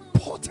very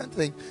important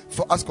thing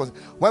for us to consider.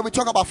 When we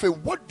talk about faith,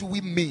 what do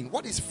we mean?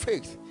 What is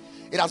faith?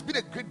 It has been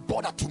a great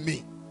bother to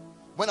me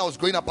when I was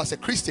growing up as a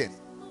Christian.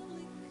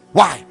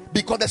 Why?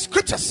 Because the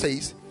scripture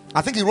says,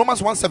 I think in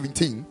Romans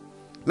 1:17,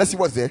 let's see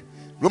what's there.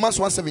 Romans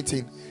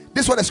 1:17.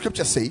 This is what the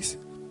scripture says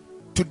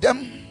to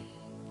them.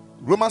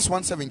 Romans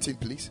 1:17,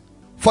 please.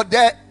 For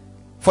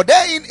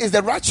therein is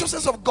the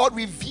righteousness of God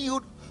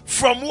revealed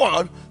from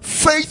what?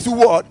 Faith to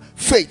what?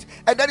 Faith.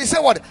 And then he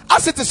said what?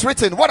 As it is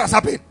written, what has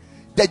happened?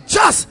 The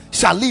just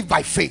shall live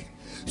by faith.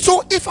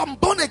 So if I'm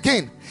born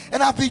again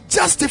and I've been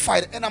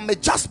justified and I'm a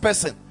just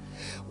person,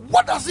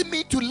 what does it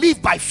mean to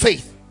live by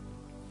faith?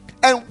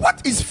 And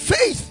what is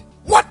faith?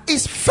 What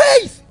is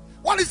faith?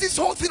 What is this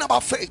whole thing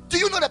about faith? Do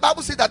you know the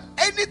Bible says that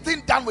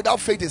anything done without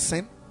faith is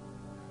sin?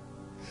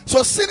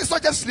 So sin is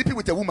not just sleeping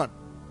with a woman.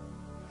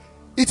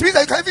 It means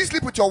that you can even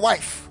sleep with your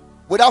wife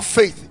without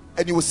faith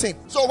and you will sin.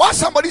 So while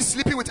somebody is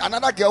sleeping with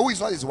another girl who is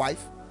not his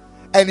wife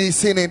and he's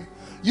sinning,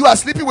 you are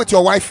sleeping with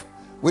your wife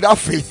without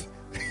faith.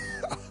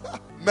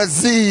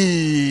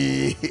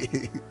 Merci.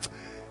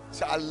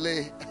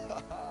 Charlie.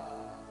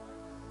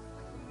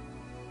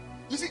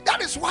 You see,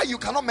 that is why you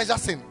cannot measure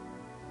sin.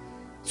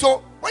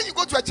 So when you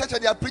go to a church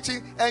and they are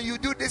preaching and you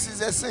do this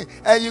is a sin,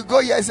 and you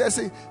go here is a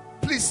sin,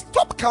 please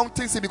stop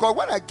counting sin, because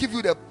when I give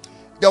you the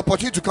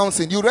opportunity to count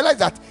sin, you realize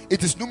that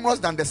it is numerous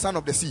than the sand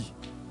of the sea,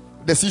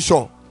 the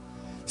seashore.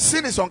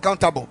 Sin is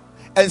uncountable,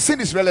 and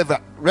sin is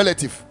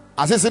relative.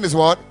 I say sin is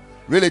what?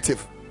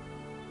 Relative.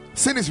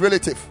 Sin is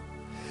relative.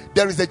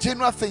 There is a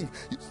general thing.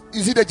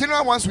 You see, the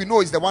general ones we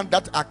know is the one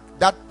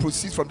that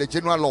proceeds from the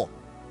general law.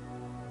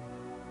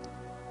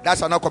 That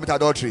shall not commit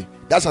adultery.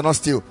 That shall not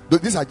steal.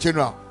 These are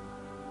general.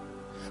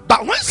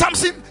 But when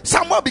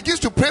someone begins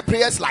to pray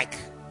prayers like,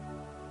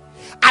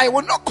 I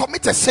will not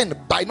commit a sin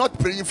by not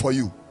praying for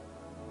you.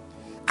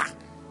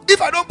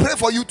 If I don't pray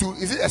for you too,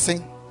 is it a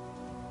sin?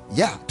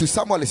 Yeah, to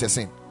someone it's a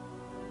sin.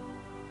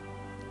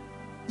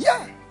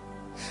 Yeah.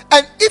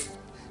 And if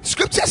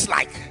scriptures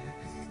like,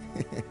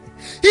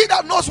 he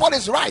that knows what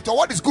is right or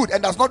what is good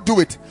and does not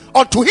do it,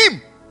 unto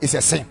him is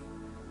a sin.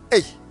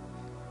 Hey.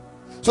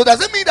 So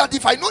does it mean that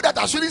if I know that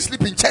I shouldn't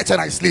sleep in church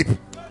and I sleep?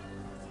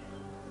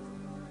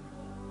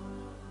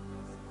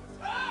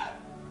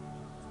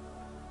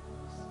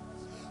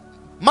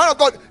 Man of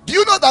God, do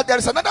you know that there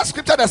is another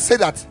scripture that says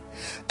that?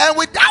 And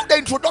without the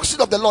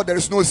introduction of the Lord, there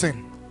is no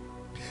sin.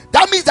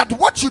 That means that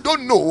what you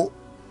don't know,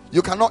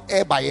 you cannot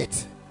err by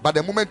it. But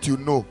the moment you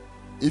know,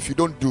 if you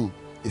don't do,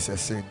 it's a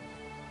sin.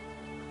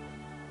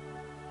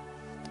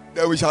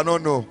 Then we shall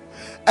not know.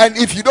 And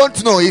if you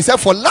don't know, he said,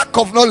 for lack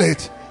of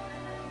knowledge.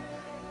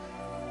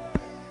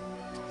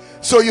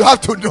 So you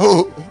have to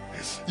know.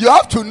 You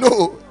have to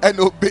know and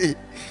obey.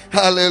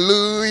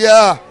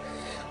 Hallelujah.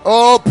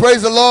 Oh,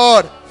 praise the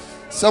Lord.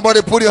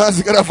 Somebody put your hands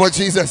together for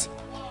Jesus.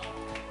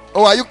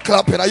 Oh, are you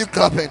clapping? Are you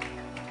clapping?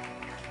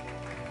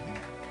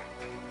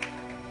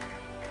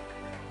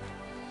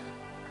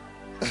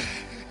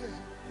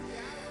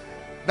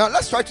 Now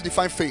let's try to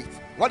define faith.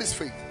 What is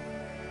faith?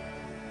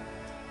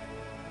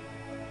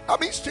 I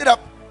mean, straight up,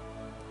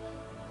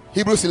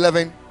 Hebrews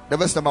 11, the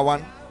verse number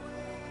 1,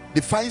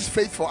 defines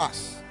faith for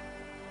us.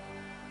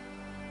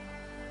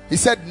 He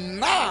said,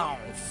 now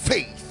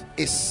faith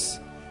is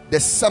the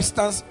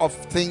substance of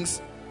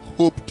things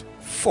hoped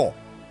for,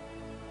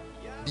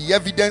 the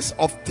evidence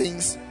of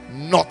things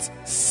not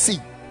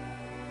seen.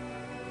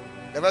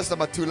 The verse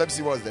number 2, let's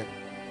see what's there.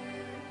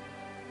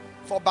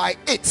 For by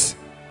it,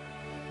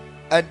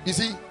 and you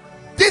see,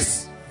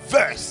 this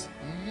verse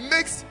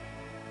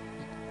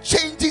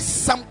changes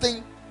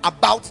something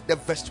about the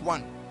verse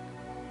 1,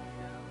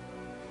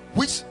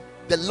 which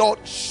the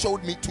Lord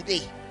showed me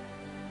today.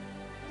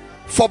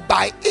 For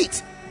by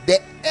it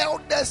the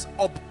elders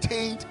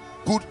obtained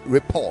good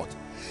report.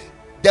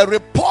 The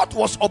report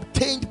was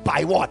obtained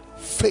by what?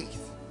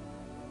 Faith.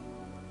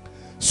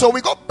 So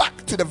we go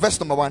back to the verse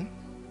number 1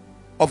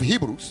 of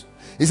Hebrews.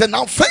 He said,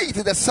 now faith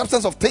is the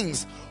substance of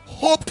things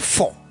hoped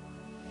for,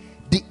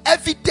 the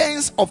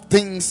evidence of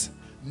things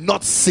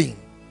not seen.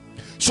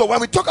 So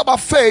when we talk about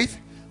faith,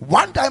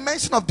 one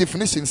dimension of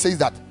definition says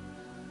that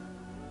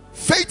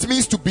Faith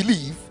means to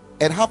believe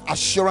and have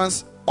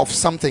assurance of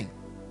something.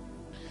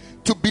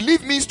 To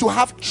believe means to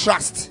have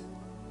trust.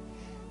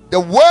 The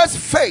words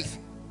faith,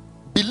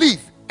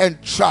 belief,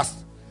 and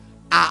trust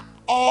are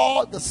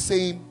all the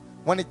same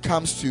when it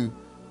comes to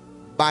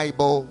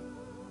Bible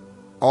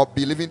or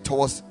believing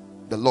towards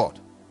the Lord.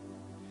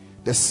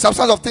 The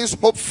substance of things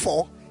hoped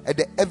for and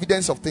the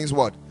evidence of things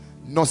what?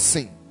 Not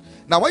seen.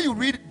 Now when you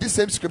read this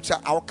same scripture,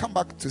 I will come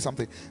back to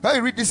something. When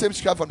you read this same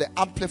scripture from the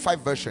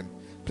Amplified version,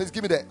 please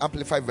give me the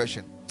Amplified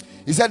version.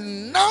 He said,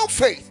 now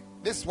faith,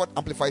 this is what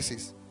Amplified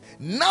says.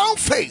 Now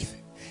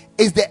faith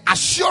is the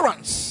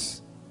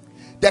assurance,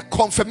 the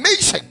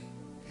confirmation,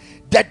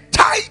 the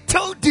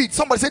title deed.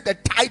 Somebody said the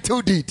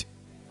title deed.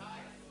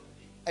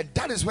 And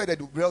that is where the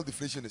real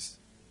definition is.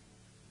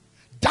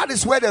 That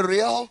is where the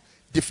real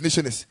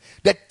definition is.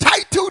 The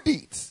title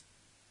deeds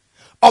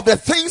of the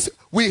things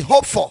we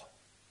hope for,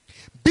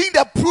 being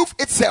the proof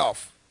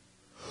itself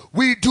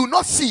we do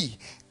not see,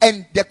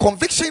 and the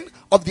conviction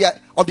of their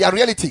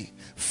reality.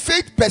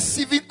 Faith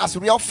perceiving as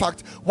real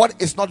fact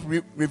what is not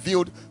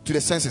revealed to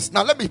the senses.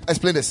 Now let me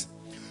explain this.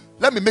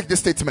 Let me make this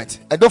statement,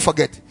 and don't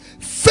forget,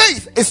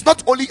 faith is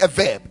not only a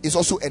verb, it's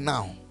also a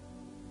noun.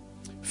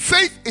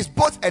 Faith is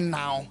both a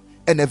noun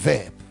and a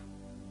verb.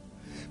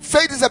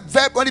 Faith is a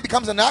verb when it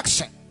becomes an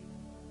action.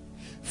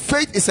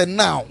 Faith is a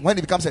noun when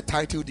it becomes a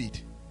title deed.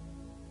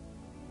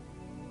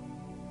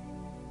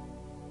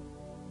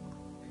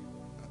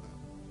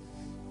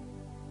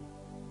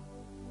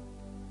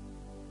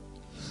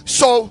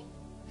 So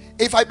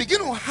if I begin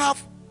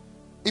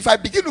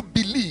to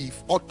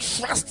believe or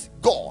trust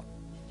God,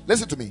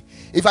 listen to me.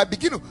 If I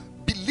begin to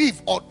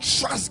believe or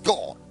trust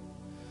God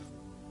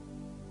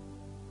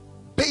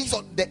based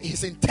on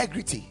his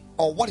integrity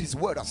or what his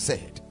word has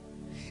said,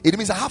 it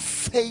means I have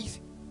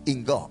faith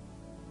in God.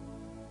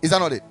 Is that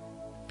not it?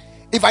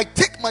 If I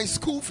take my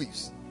school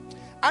fees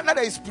under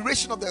the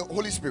inspiration of the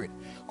Holy Spirit,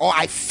 or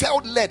I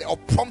felt led or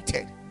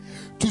prompted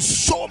to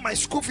sow my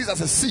school fees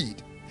as a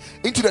seed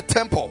into the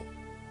temple,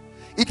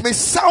 it may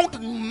sound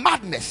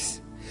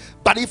madness,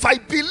 but if I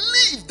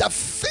believe that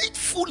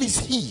faithful is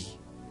he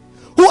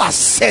who has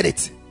said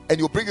it, and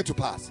you'll bring it to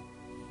pass,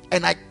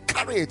 and I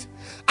carry it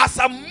as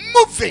I'm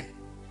moving,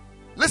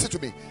 listen to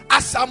me,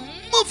 as I'm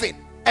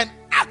moving and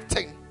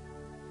acting,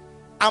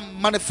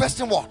 I'm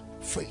manifesting what?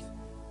 Faith.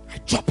 I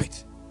drop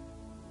it.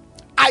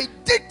 I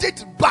did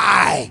it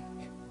by,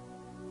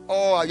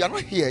 oh, you're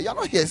not here. You're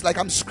not here. It's like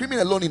I'm screaming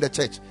alone in the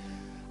church.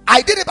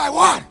 I did it by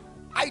what?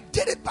 I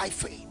did it by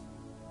faith.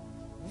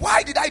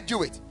 Why did I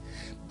do it?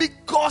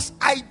 Because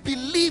I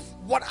believe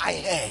what I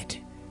heard,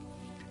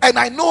 and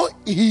I know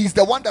he's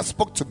the one that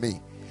spoke to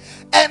me,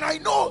 and I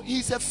know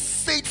he's a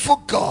faithful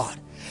God,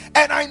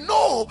 and I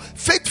know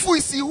faithful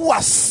is he who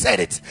has said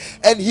it,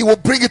 and he will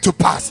bring it to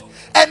pass.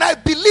 And I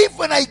believe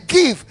when I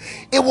give,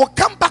 it will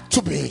come back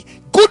to me,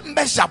 good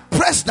measure,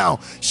 pressed down,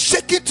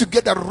 shaking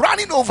together,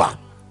 running over.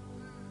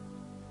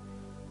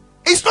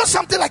 It's not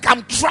something like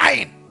I'm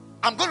trying.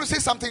 I'm going to say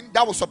something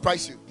that will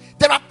surprise you.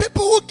 There are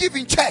people who give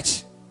in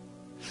church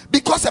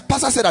because the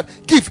pastor said that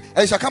give and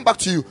it shall come back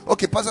to you.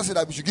 Okay, pastor said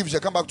that we should give, it shall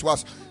come back to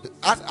us.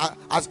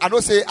 As I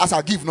don't say as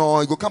I give,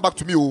 no, it will come back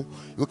to me.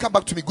 It will come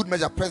back to me, good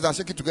measure, pressed down,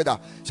 shaking together,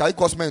 shall it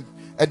cost men?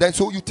 And then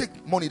so you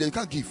take money that you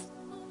can't give.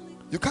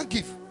 You can't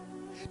give.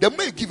 The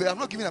moment you give it, I'm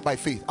not giving it by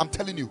faith. I'm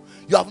telling you,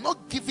 you have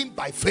not given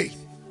by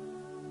faith.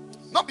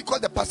 Not because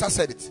the pastor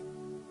said it.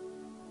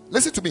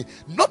 Listen to me.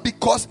 Not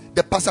because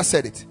the pastor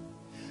said it,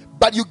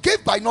 but you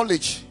gave by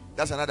knowledge.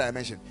 That's another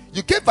dimension.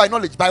 You gave by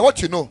knowledge, by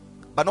what you know,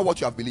 but not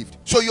what you have believed.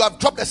 So you have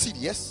dropped the seed,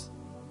 yes,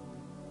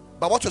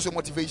 but what was your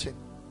motivation?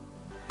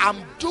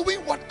 I'm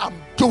doing what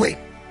I'm doing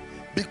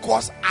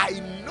because I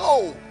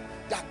know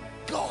that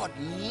God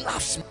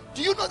loves me.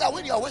 Do you know that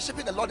when you are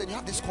worshiping the Lord and you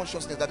have this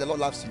consciousness that the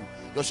Lord loves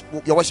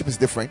you, your worship is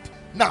different?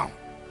 Now,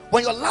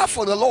 when your love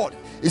for the Lord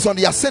is on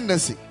the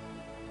ascendancy,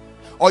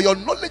 or your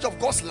knowledge of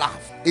God's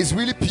love is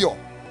really pure,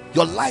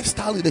 your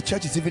lifestyle in the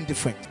church is even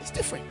different. It's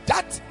different.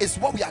 That is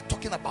what we are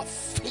talking about,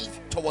 faith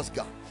towards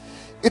God.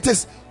 It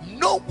is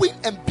knowing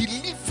and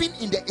believing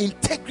in the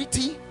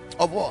integrity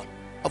of what?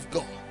 Of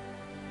God.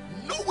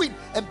 Knowing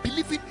and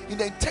believing in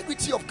the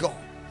integrity of God.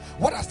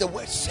 What has the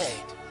word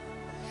said?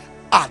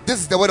 This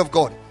is the word of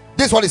God.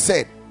 This is what it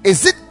said.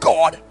 Is it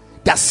God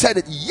that said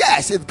it?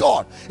 Yes, it's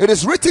God. It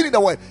is written in the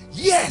word.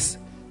 Yes.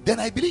 Then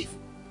I believe.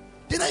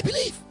 Then I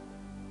believe.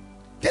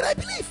 Then I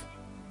believe.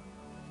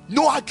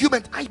 No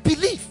argument. I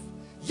believe.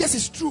 Yes,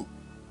 it's true.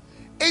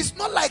 It's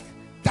not like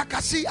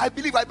Takashi, I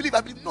believe.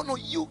 No,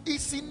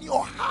 it's in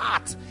your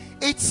heart.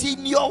 It's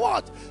in your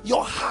what?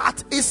 Your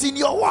heart is in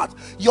your what?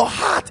 Your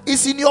heart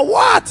is in your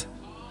what?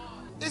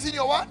 Is in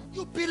your what?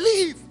 You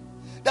believe.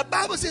 The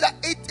Bible says that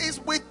it is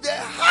with the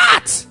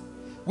heart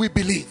we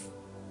believe,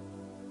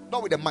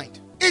 not with the mind.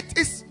 It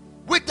is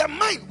with the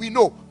mind we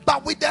know,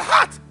 but with the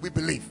heart we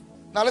believe.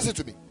 Now listen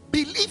to me.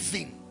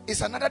 Believing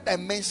is another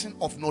dimension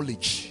of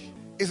knowledge.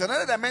 It's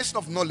another dimension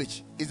of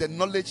knowledge. Is the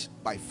knowledge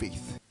by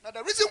faith. Now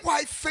the reason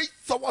why faith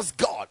towards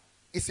God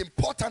is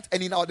important,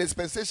 and in our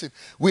dispensation,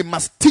 we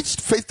must teach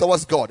faith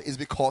towards God, is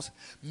because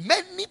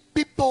many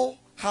people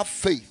have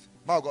faith.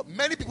 My God,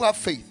 many people have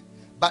faith,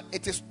 but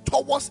it is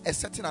towards a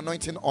certain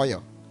anointing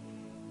oil,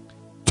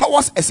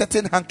 towards a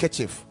certain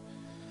handkerchief,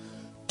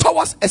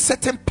 towards a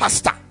certain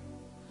pastor,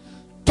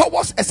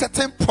 towards a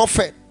certain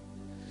prophet,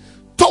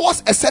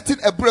 towards a certain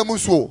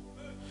ebremuso,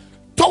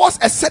 towards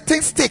a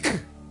certain stick,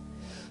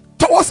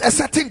 towards a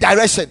certain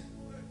direction,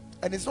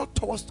 and it's not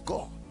towards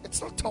God.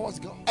 It's not towards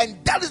God,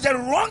 and that is the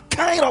wrong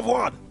kind of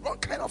word, wrong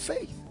kind of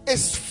faith.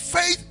 It's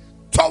faith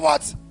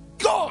towards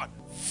God.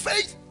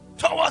 Faith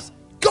towards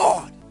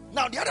God.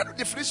 Now, the other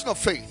definition of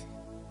faith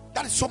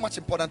that is so much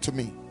important to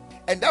me,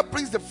 and that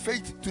brings the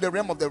faith to the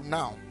realm of the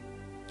now.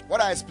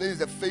 What I explain is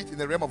the faith in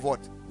the realm of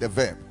what? The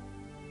verb,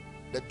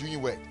 the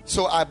doing word.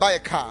 So I buy a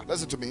car.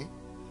 Listen to me.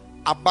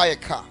 I buy a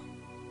car.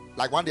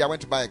 Like one day I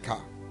went to buy a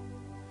car.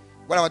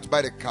 When I went to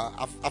buy the car,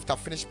 after I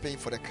finished paying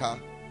for the car,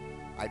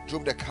 I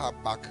drove the car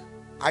back.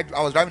 I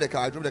was driving the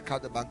car. I drove the car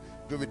to the bank,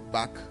 drove it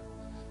back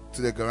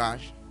to the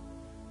garage,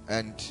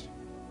 and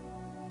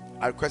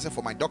I requested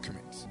for my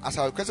documents. As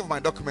I requested for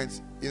my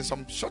documents, in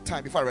some short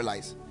time before I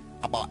realized,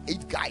 about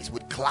 8 guys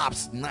with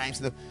clubs,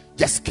 knives,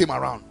 just came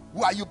around.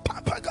 Who are you?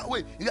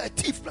 Wait, you're a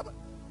thief.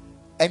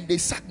 And they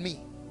sacked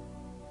me.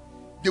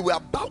 They were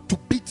about to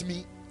beat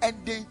me,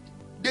 and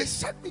they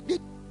sacked me.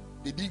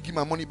 They didn't give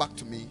my money back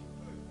to me.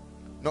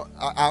 No,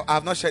 I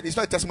have not shared. It's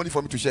not a testimony for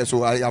me to share,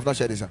 so I have not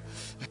shared this.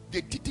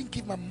 They didn't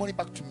give my money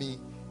back to me.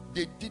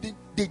 They didn't.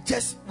 They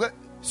just. Well,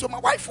 so my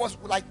wife was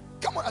like,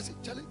 "Come on," I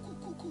said, "Charlie,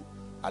 cool.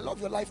 I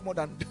love your life more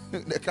than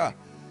the car.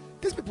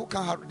 These people they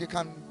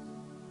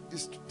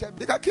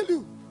can kill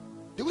you.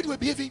 The way they were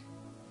behaving."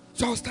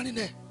 So I was standing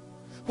there,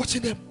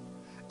 watching them,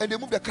 and they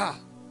moved the car.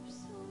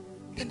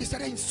 Then they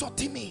started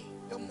insulting me.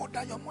 Your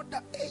mother,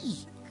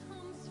 hey.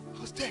 I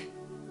was there.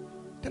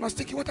 Then I was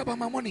thinking, what about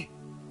my money?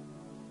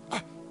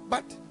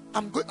 But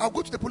I'll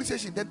go to the police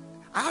station. Then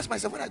I asked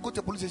myself, when I go to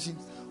the police station,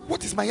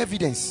 what is my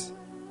evidence?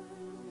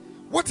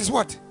 What is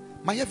what?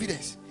 My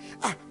evidence.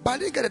 But I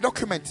didn't get a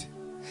document.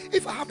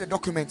 If I have the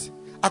document,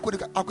 I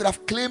could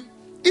have claimed.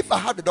 If I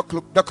had the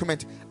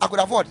document, I could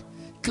have what?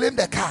 Claimed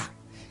the car.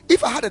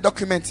 If I had a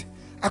document,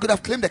 I could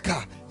have claimed the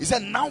car. He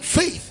said, now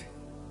faith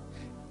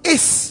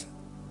is.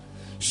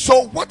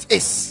 So what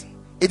is?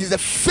 It is the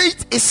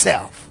faith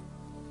itself.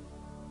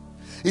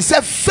 He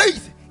said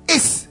faith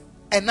is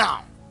a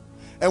noun.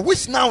 And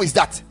which now is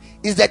that?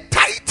 Is the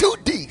title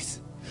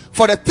deeds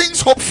for the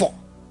things hoped for.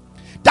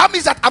 That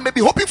means that I may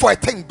be hoping for a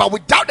thing, but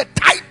without the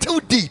title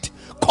deed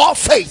called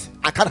faith,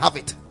 I can't have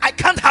it. I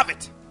can't have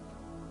it.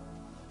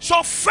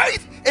 So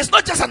faith is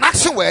not just an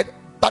action word,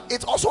 but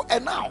it's also a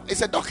noun.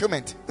 It's a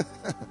document.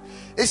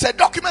 It's a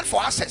document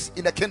for access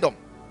in the kingdom.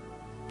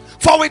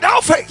 For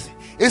without faith,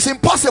 it's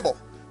impossible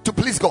to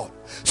please God.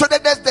 So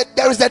that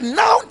there is the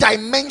noun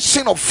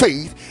dimension of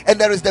faith, and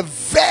there is the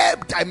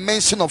verb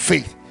dimension of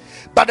faith.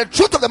 But the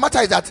truth of the matter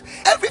is that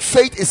every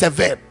faith is a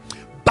verb,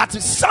 but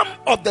some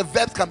of the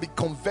verbs can be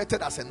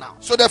converted as a noun.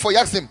 So therefore, he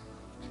asked him,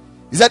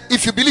 he said,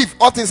 if you believe,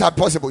 all things are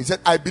possible. He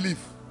said, I believe.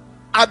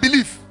 I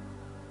believe.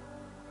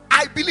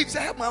 I believe. He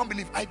said, I have my own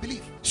belief. I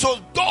believe. So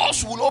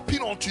doors will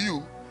open unto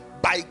you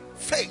by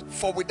faith.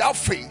 For without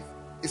faith,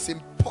 it's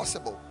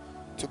impossible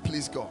to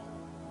please God.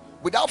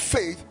 Without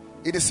faith,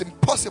 it is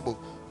impossible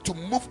to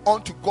move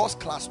on to God's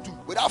class 2.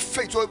 Without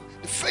faith, so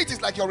faith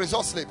is like your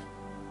result slip.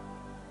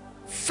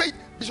 Faith,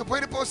 Bishop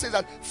Oyedepo says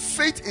that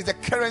faith is the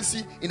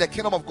currency in the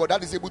kingdom of God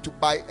that is able to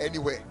buy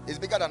anywhere. It's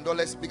bigger than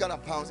dollars, bigger than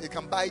pounds. It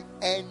can buy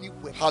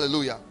anywhere.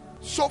 Hallelujah.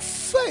 So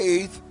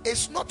faith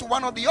is not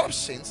one of the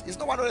options. It's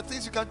not one of the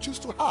things you can choose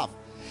to have.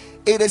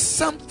 It is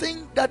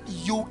something that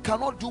you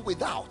cannot do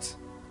without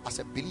as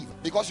a believer,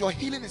 because your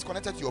healing is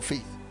connected to your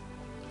faith.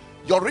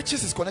 Your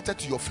riches is connected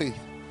to your faith.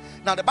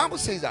 Now the Bible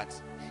says that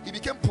he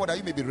became poor that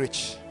you may be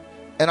rich.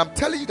 And I'm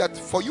telling you that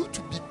for you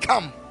to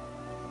become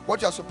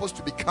what you are supposed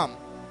to become,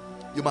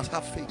 you must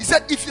have faith. He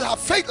said, if you have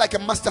faith like a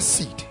mustard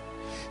seed,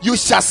 you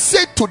shall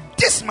say to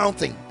this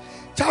mountain.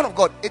 Child of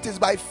God, it is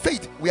by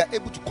faith we are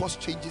able to cause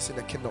changes in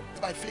the kingdom. It's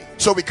by faith.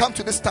 So we come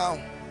to this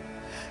town,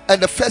 and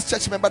the first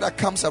church member that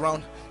comes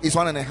around is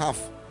 1.5.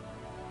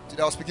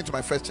 Today I was speaking to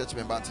my first church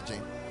member, Auntie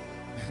Jane,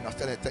 and I was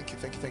telling her, thank you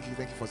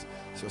for.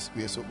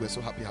 We're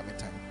so happy having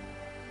time.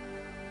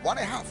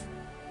 1.5.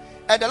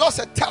 And the Lord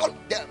said, tell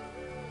them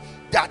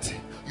that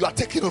you are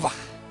taking over.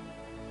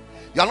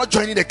 You are not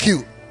joining the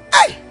queue.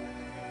 Hey,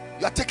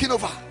 you are taking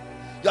over.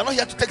 You are not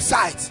here to take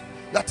sides.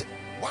 You are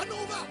one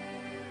over.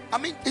 I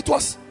mean, it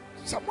was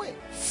somewhere.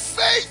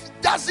 Faith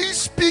doesn't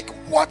speak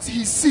what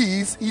he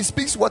sees, he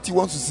speaks what he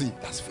wants to see.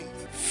 That's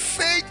faith.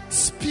 Faith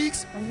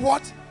speaks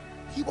what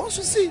he wants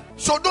to see.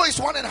 So though it's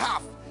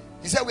 1.5,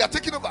 he said we are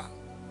taking over.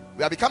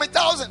 We are becoming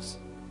thousands.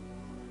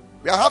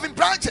 We are having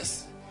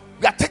branches.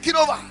 We are taking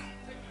over.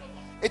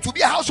 It will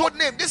be a household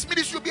name. This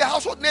ministry will be a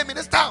household name in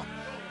this town.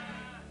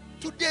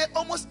 Today,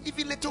 almost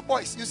even little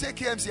boys, you say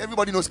KMC,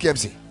 everybody knows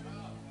KMC.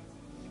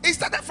 It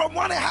started from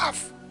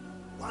 1.5.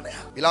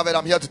 1.5. Beloved,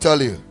 I'm here to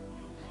tell you,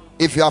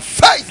 if you have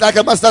faith like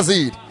a mustard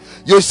seed,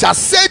 you shall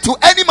say to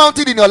any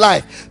mountain in your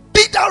life,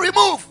 be thou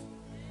remove.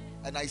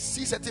 And I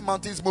see certain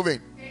mountains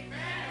moving.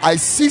 I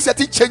see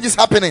certain changes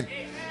happening.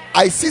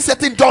 I see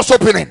certain doors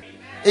opening.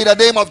 In the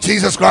name of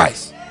Jesus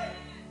Christ.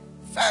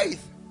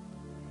 Faith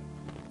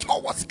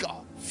towards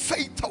God.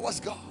 Faith towards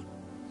God.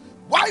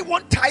 Why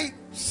won't I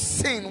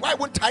sin? Why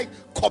won't I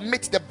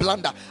commit the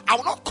blunder? I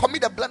will not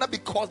commit the blunder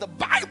because the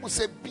Bible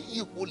says, be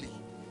ye holy,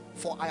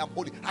 for I am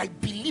holy. I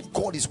believe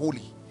God is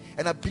holy,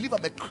 and I believe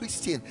I'm a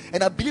Christian,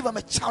 and I believe I'm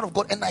a child of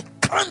God, and I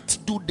can't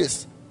do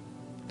this.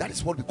 That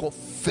is what we call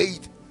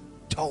faith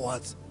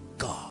towards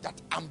God.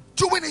 That I'm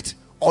doing it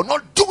or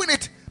not doing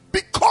it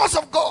because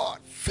of God.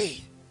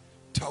 Faith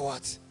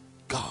towards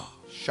God.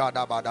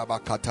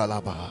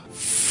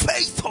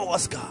 Faith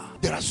towards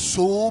God. There are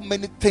so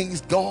many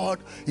things God,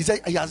 He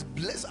said He has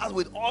blessed us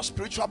with all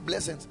spiritual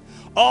blessings.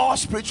 All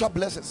spiritual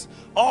blessings.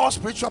 All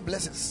spiritual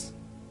blessings.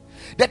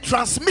 The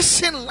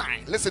transmission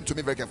line, listen to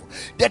me very careful.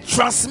 The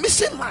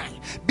transmission line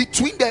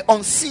between the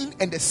unseen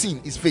and the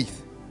seen is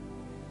faith.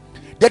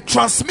 The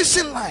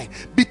transmission line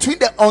between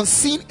the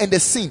unseen and the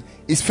seen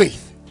is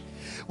faith.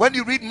 When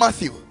you read Mark,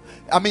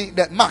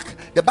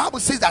 the Bible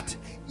says that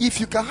if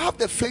you can have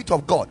the faith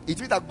of God, it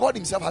means that God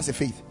Himself has a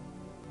faith.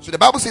 So the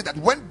Bible says that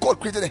when God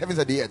created the heavens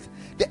and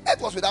the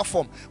earth was without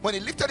form. When He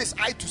lifted His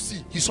eye to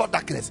see, He saw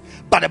darkness.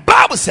 But the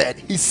Bible said,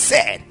 He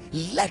said,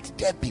 let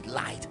there be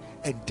light.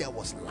 And there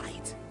was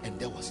light. And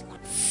there was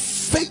light.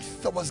 Faith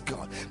towards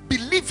God.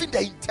 Believing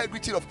the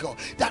integrity of God,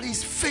 that He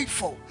is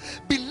faithful.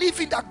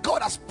 Believing that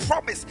God has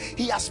promised.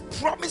 He has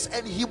promised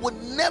and He will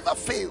never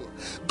fail.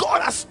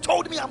 God has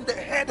told me I'm the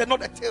head and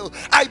not the tail.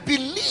 I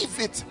believe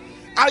it.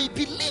 I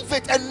believe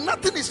it, and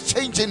nothing is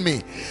changing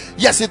me.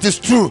 Yes, it is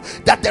true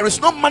that there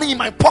is no money in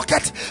my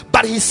pocket,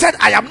 but He said,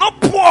 I am not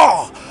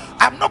poor.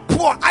 I'm not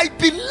poor. I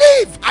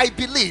believe.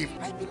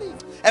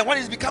 And when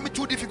it's becoming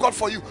too difficult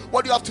for you,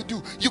 what do you have to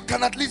do? You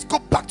can at least go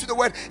back to the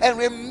word and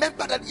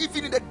remember that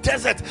even in the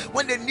desert,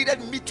 when they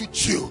needed meat to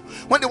chew,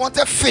 when they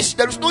wanted fish,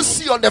 there is no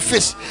sea on the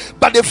fish,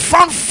 but they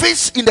found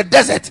fish in the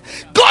desert.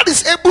 God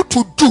is able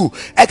to do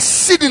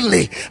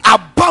exceedingly,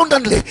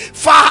 abundantly,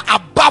 far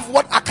above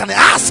what I can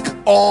ask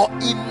or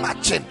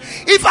imagine.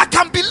 If I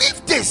can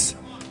believe this,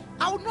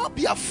 I will not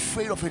be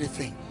afraid of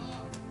anything.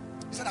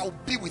 He said, I will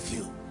be with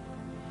you.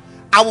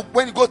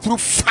 When you go through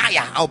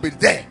fire, I'll be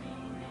there.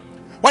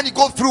 When you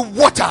go through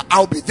water,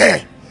 I'll be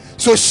there.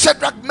 So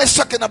Shadrach,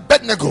 Meshach, and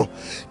Abednego,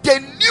 they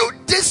knew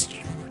this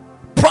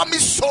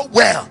promise so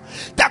well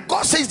that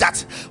God says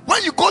that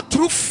when you go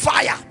through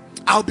fire,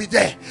 I'll be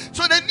there.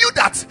 So they knew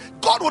that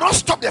God will not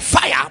stop the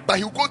fire, but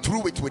He will go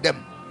through it with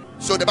them.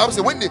 So the Bible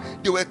says when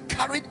they were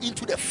carried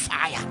into the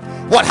fire,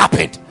 what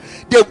happened?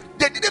 They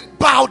didn't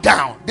bow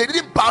down. They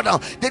didn't bow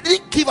down. They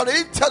didn't give up. They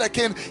didn't tell the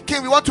king,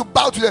 we want to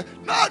bow to them.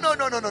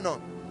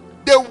 No.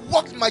 They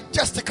walked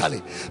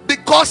majestically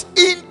because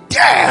in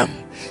them,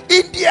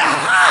 in their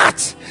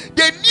hearts,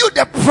 they knew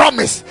the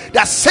promise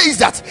that says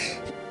that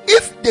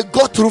if they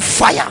go through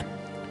fire,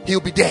 He'll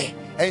be there.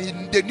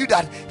 And they knew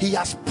that He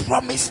has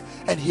promised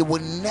and He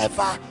will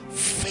never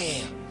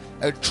fail.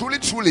 And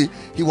truly,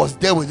 He was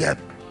there with them.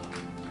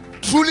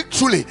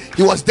 Truly,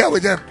 He was there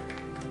with them.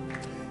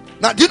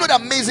 Now, do you know the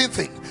amazing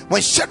thing?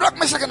 When Shadrach,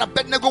 Meshach, and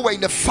Abednego were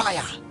in the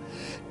fire,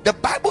 the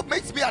Bible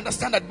makes me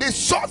understand that they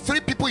saw 3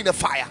 people in the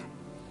fire.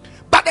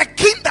 But the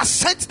king that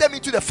sent them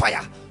into the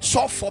fire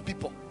saw 4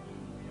 people.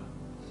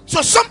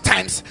 So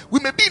sometimes we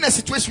may be in a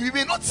situation we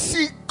may not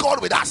see God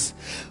with us.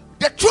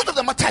 The truth of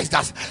the matter is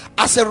that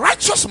as a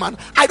righteous man,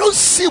 I don't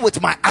see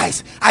with my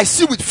eyes, I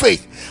see with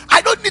faith.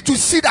 I don't need to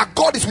see that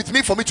God is with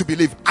me for me to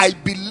believe. I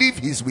believe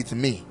He's with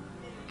me.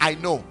 I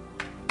know.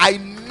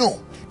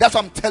 That's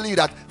why I'm telling you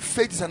that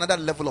faith is another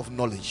level of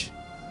knowledge.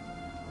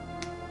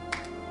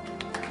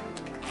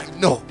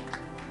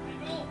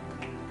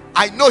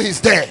 I know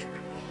He's there.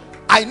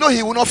 I know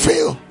He will not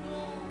fail.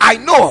 I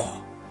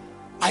know.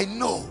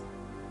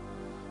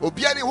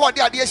 Obiani what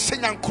they are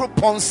saying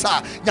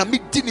ponsa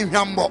nyame di ni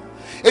hwambo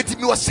eti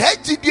mi was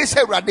hagidie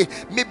se urade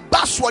me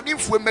baso ni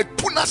fu me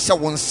tuna se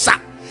wonsa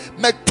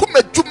me tu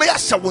medwuma ya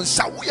se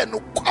wonsa wo ye no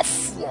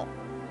kwafo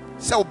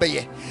se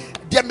obeye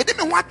de me de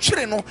me ho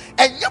atwere no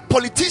enye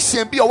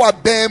politician bi o wa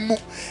ban mu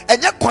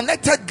enye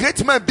connected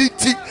great man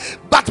BT,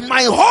 but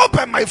my hope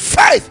and my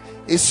faith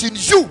is in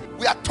you.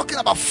 We are talking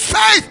about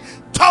faith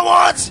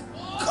towards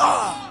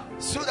God,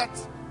 so that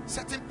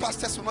certain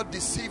pastors will not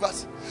deceive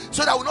us,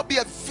 so that we will not be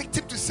a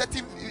victim to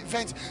certain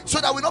events, so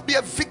that we will not be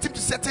a victim to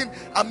certain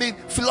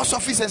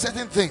philosophies and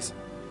certain things.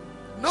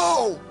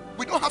 No,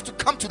 we don't have to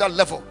come to that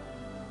level.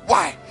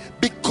 Why?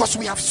 Because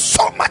we have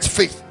so much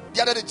faith.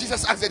 The other day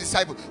Jesus asked the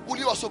disciples, will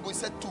you also go? He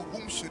said, to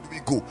whom should we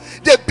go?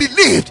 They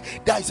believed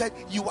that He said,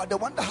 you are the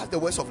one that has the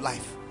words of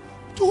life.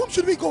 To whom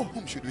should we go?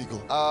 Whom should we go?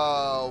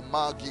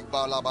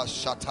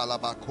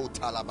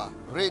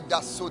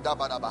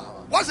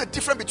 What's the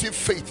difference between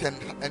faith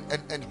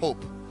and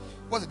hope?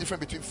 What's the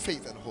difference between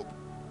faith and hope?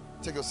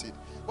 Take your seat.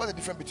 What's the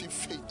difference between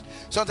faith?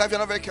 Sometimes if you're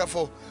not very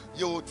careful,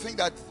 you think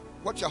that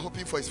what you're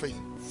hoping for is faith.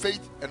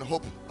 Faith and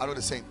hope are not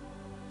the same.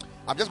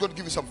 I'm just going to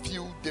give you some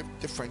few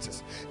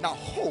differences. Now,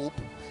 hope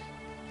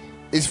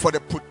is for the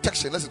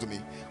protection. Listen to me.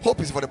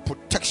 Hope is for the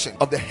protection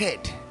of the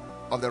head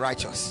of the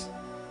righteous.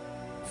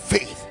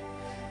 Faith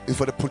is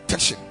for the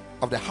protection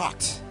of the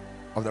heart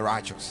of the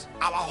righteous.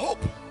 Our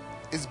hope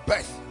is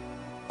birth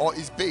or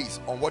is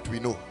based on what we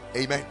know.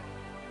 Amen.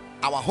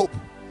 Our hope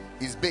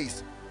is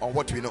based on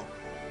what we know.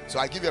 So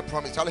I give you a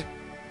promise, Charlie.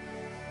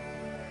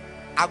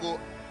 I go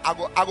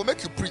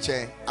make you preach.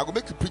 I go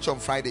make you preach on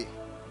Friday.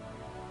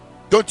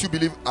 Don't you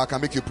believe I can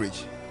make you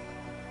preach?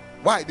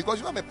 Why? Because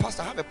you know I'm a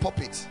pastor, I have a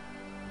pulpit.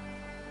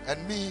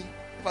 And me,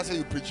 if I say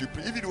you preach, you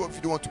preach. If you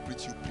don't want to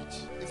preach, you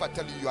preach. If I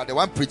tell you you are the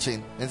one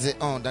preaching, and say,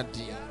 oh,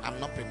 I'm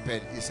not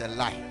prepared, it's a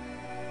lie.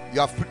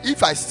 You have.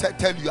 If I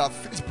tell you have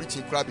finished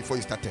preaching, cry before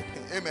you started.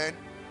 Amen.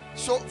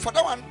 So for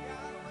that one,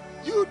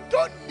 you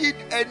don't need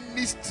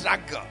any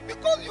struggle,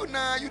 because you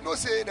know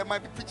say there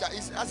might be preacher.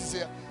 It's, as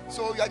you say,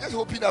 so you are just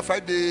hoping that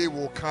Friday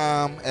will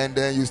come and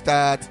then you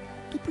start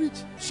to preach.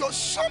 So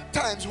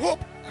sometimes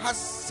hope has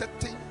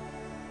certain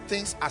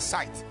things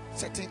aside,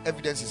 certain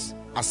evidences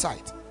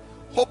aside.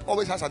 Hope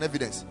always has an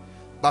evidence,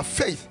 but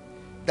faith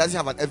doesn't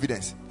have an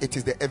evidence. It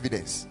is the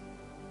evidence.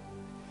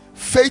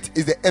 Faith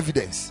is the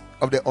evidence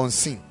of the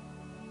unseen,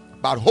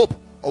 but hope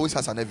always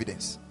has an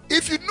evidence.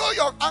 If you know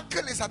your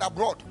uncle is at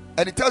abroad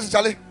and he tells you,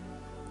 Charlie,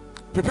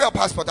 prepare your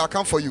passport, I'll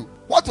come for you.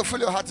 What will fill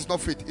your heart is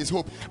not faith, it's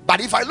hope.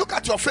 But if I look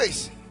at your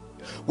face,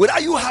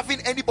 without you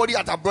having anybody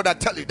at abroad that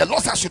tell you, the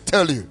Lord should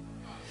tell you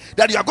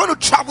that you are going to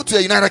travel to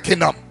the United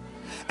Kingdom,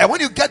 and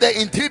when you get there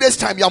in 3 days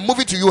time, you are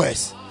moving to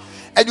US,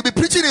 and you'll be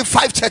preaching in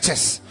 5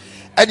 churches,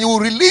 and you will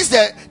release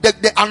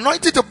the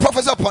anointing to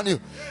prophesy upon you.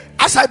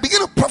 As I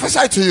begin to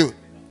prophesy to you,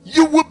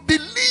 you will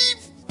believe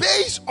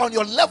based on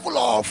your level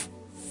of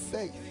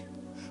faith.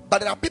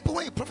 But there are people,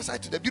 when you prophesy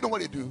to them, do you know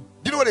what they do? Do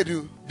you know what they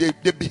do?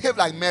 They behave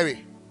like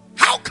Mary.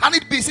 How can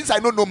it be, since I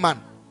know no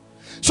man?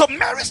 So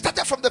Mary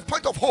started from the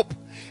point of hope,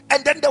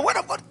 and then the word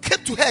of God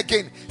came to her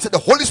again. He said, the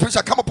Holy Spirit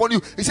shall come upon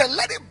you. He said,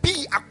 let it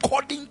be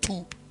according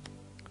to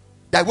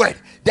thy word.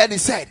 Then he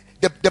said,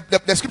 the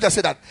scripture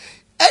said that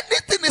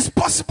anything is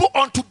possible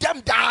unto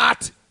them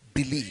that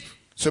believe.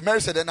 So Mary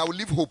said, then I will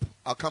leave hope,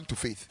 I'll come to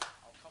faith.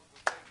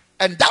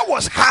 And that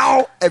was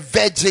how a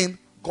virgin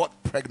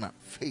got pregnant.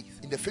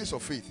 Faith. In the face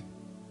of faith,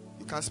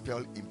 you can't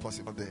spell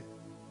impossible there.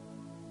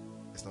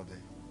 It's not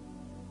there.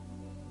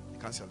 You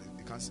can't spell it.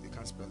 You can't spell it. You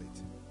can't spell it.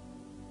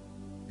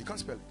 You can't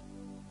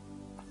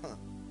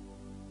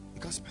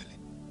spell it.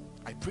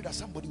 I pray that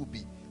somebody will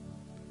be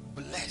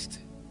blessed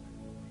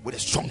with a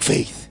strong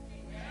faith.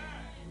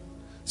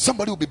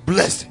 Somebody will be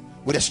blessed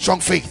with a strong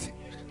faith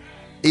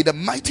in the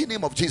mighty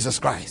name of Jesus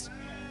Christ.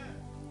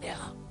 Yeah,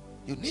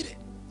 you need it.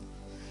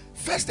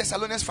 1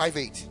 Thessalonians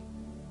 5:8.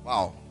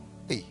 Wow.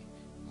 Hey,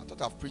 I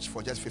thought I've preached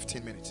for just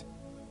 15 minutes.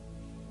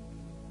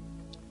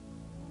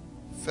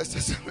 1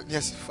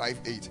 Thessalonians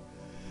 5:8.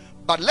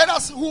 But let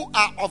us who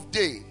are of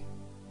day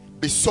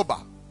be sober,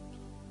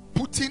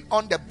 putting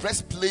on the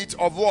breastplate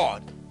of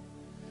what?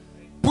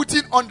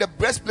 Putting on the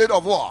breastplate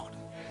of what?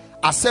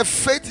 I said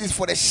faith is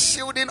for the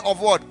shielding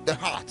of what? The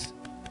heart.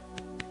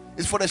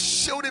 It's for the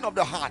shielding of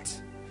the heart.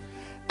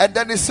 And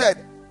then he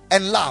said,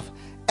 and love.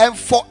 And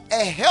for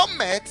a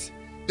helmet,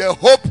 the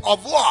hope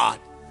of what?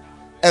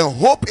 And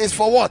hope is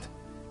for what?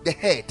 The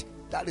head.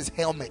 That is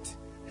helmet.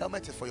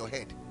 Helmet is for your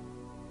head.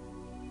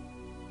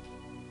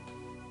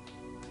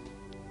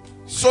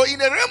 So in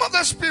the realm of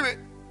the spirit,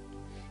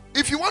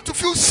 if you want to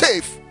feel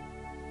safe,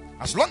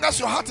 as long as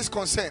your heart is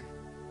concerned,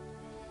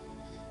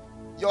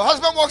 your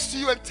husband walks to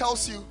you and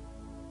tells you,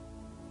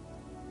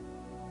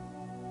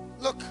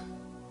 look,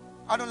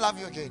 I don't love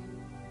you again,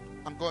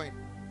 I'm going.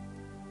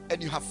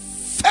 And you have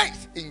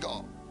faith in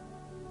God,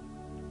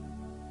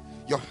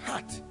 your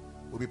heart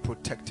will be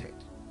protected.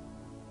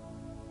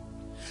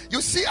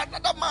 You see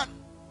another man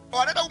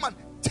or another woman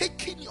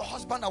taking your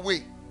husband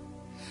away,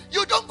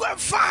 you don't go and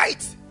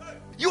fight.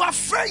 You are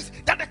afraid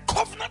that the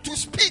covenant will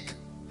speak.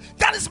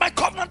 That is my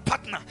covenant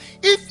partner.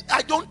 If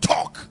I don't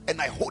talk and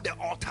I hold the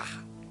altar,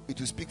 it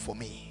will speak for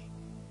me.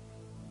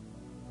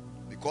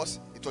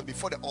 Because it was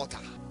before the altar.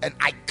 And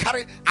I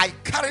carry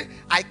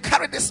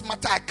this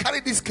matter, I carry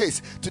this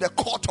case to the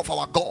court of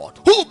our God.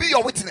 Who will be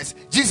your witness?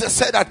 Jesus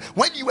said that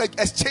when you were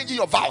exchanging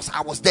your vows,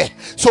 I was there.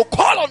 So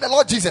call on the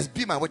Lord Jesus,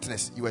 be my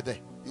witness. You were there.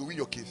 You win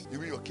your case. You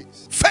win your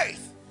case.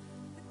 Faith.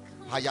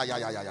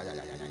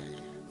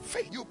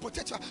 Faith. You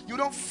protect you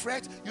don't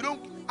fret. You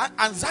don't.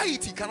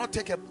 Anxiety cannot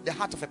take the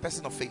heart of a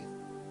person of faith.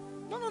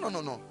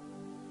 No.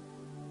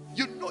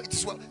 You know it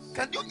is well.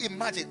 Can you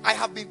imagine? I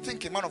have been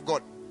thinking, man of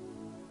God,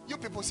 you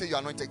people say you're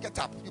anointed. Get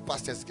up. You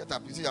pastors, get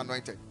up. You say you're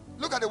anointed.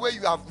 Look at the way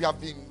you have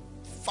been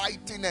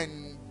fighting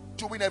and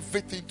doing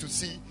everything to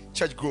see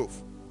church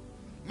growth.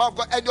 Man of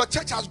God, and your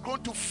church has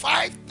grown to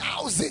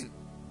 5,000.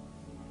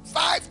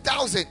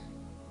 5,000.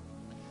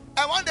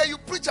 And one day you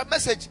preach a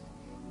message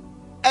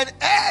and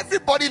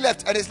everybody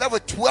left, and it's left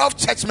with 12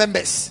 church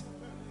members.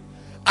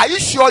 Are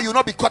you sure you'll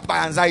not be caught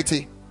by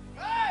anxiety?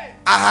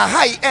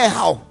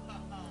 How?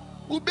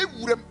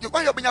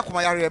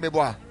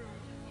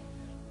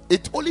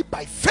 It's only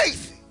by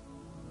faith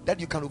that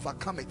you can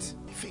overcome it.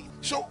 Faith.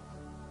 So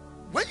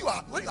when you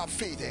have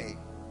faith,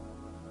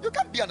 You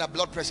can't be under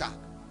blood pressure.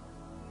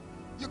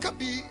 You can't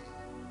be.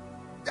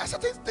 There are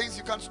certain things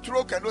you can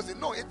stroke and those things.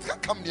 No, it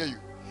can't come near you.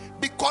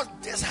 Because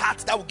this heart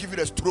that will give you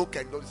the stroke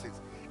and those things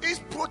is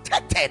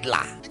protected.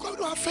 Because we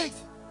don't have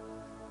faith.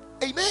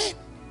 Amen.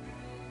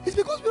 It's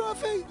because we don't have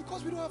faith.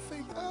 Because we don't have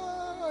faith.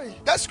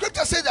 That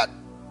scripture says that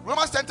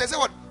Romans 10 says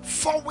what?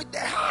 For with the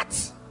heart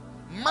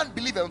man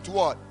believeth unto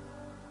what?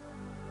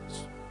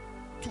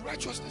 To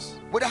righteousness.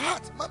 With the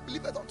heart man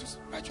believeth unto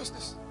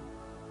righteousness.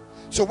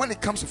 So when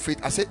it comes to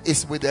faith, I say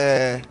it's with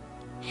the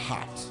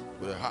heart.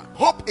 With the heart.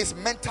 Hope is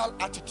mental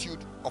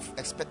attitude of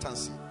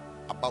expectancy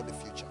about the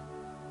future.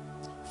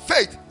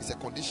 Faith is a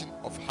condition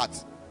of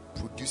heart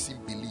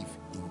producing belief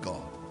in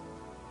God.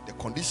 The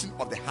condition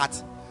of the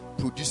heart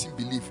producing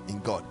belief in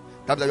God.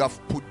 That you have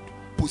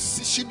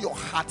positioned your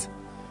heart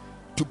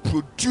to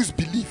produce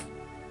belief.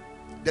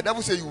 The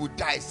devil said you will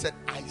die. He said,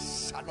 I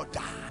shall not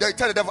die. They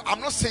tell the devil, I'm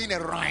not saying a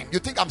rhyme. You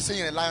think I'm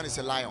saying a lion is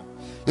a lion?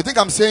 You think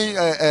I'm saying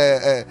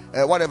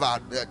whatever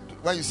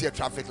when you see a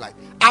traffic light?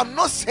 I'm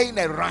not saying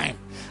a rhyme.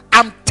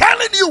 I'm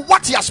telling you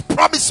what he has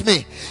promised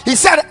me. He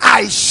said,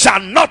 I shall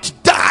not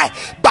die,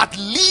 but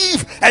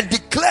live and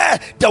declare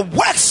the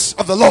works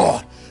of the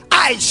Lord.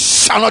 I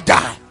shall not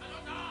die.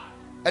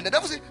 And the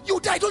devil said, you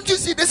die. Don't you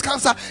see this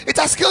cancer? It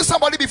has killed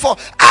somebody before.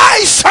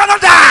 I shall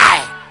not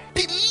die.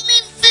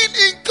 Believing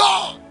in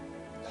God.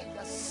 He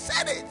has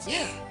said it.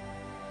 Yeah.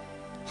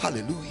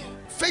 Hallelujah.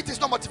 Faith is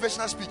not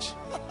motivational speech.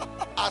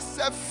 I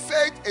said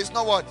faith is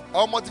not what?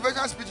 Or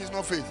motivational speech is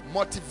not faith.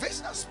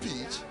 Motivational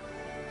speech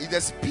is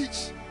a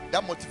speech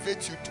that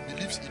motivates you to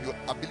believe in your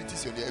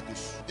abilities and your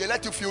egos. They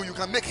let you feel you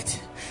can make it.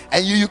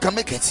 And you can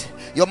make it.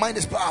 Your mind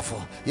is powerful.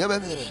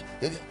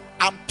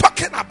 I'm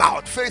talking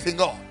about faith in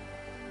God.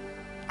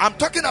 I'm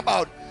talking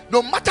about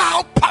no matter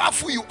how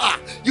powerful you are,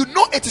 you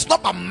know it is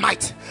not by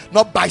might,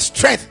 not by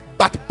strength,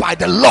 but by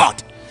the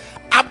Lord.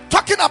 I'm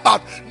talking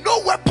about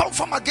no weapon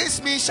formed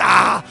against me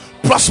shall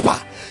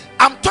prosper.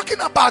 I'm talking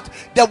about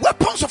the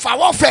weapons of our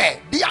warfare.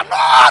 They are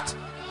not.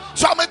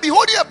 So I may be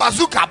holding a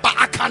bazooka, but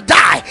I can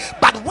die.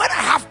 But when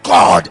I have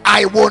God,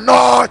 I will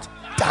not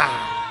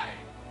die.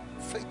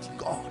 Faith in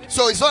God.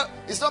 So it's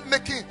not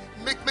making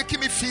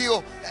me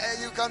feel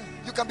you can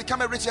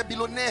become a rich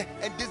billionaire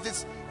and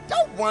this.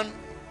 That one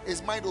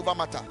is mind over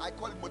matter. I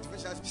call it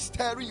motivation. It's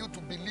stirring you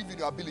to believe in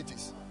your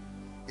abilities.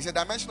 It's a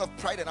dimension of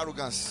pride and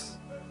arrogance.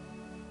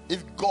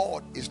 If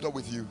God is not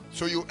with you,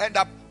 so you end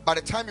up, by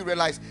the time you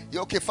realize,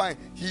 yeah, okay, fine,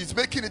 He's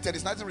making it and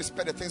He's not even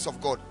respect the things of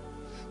God.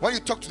 When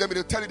you talk to them,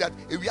 they'll tell you that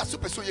if we are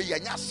super sorry,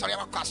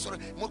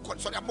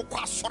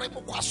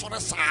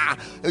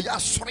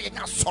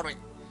 sorry.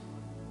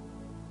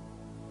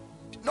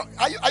 No,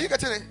 are you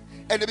getting it?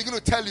 And they begin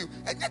to tell you,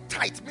 and you're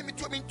tight,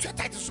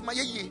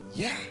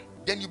 yeah.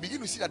 Then you begin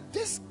to see that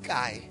this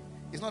guy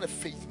is not a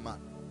faith man.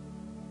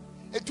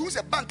 It was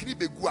a bank a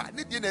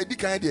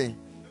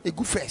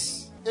good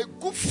face. A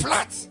good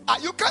flat.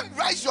 You can't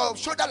raise your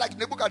shoulder like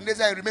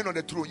Nebuchadnezzar and remain on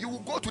the throne. You will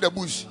go to the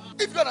bush.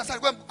 If you understand,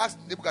 go and ask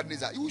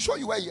Nebuchadnezzar. He will show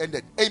you where he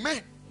ended.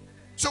 Amen.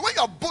 So when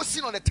you are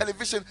boasting on the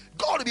television,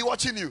 God will be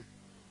watching you.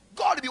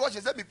 God will be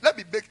watching. Let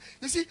me beg.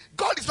 You see,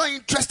 God is not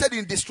interested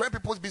in destroying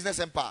people's business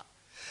empire.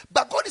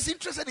 But God is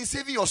interested in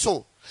saving your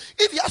soul.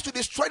 If He has to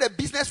destroy the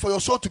business for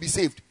your soul to be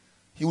saved,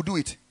 He will do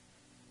it.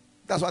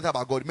 That's one thing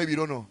about God. Maybe you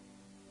don't know.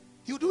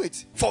 You do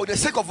it for the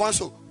sake of one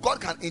soul.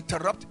 God can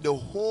interrupt the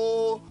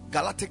whole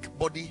galactic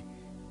body,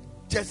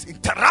 just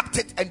interrupt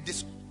it and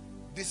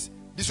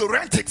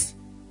disorient it,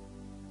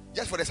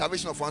 just for the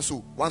salvation of one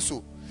soul. One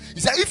soul. He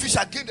said, if you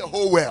shall gain the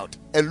whole world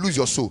and lose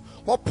your soul,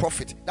 what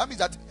profit? That means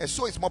that a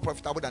soul is more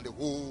profitable than the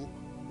whole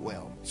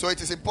world. So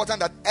it is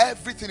important that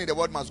everything in the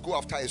world must go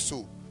after a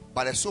soul,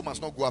 but a soul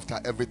must not go after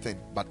everything,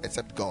 but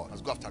except God. It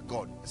must go after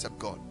God, except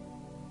God.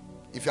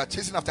 If you are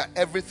chasing after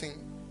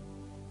everything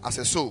as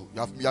a soul,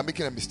 you are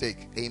making a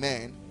mistake.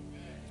 Amen.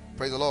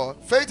 Praise the Lord.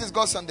 Faith is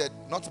God-centered,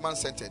 not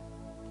man-centered.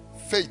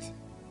 Faith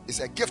is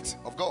a gift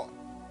of God,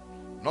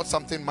 not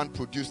something man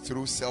produced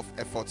through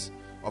self-efforts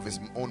of his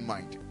own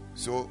mind.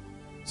 So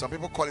some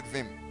people call it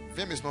vim.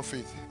 Vim is not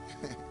faith.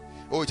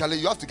 Oh, Charlie,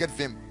 you have to get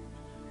vim.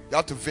 You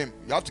have to vim.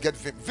 You have to get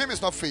vim. Vim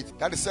is not faith.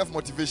 That is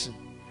self-motivation.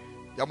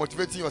 You are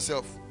motivating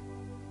yourself.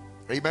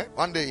 Amen.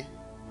 One day,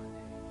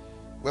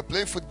 we're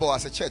playing football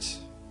as a church,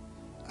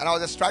 and I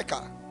was a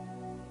striker.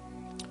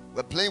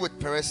 We're playing with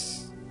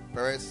Perez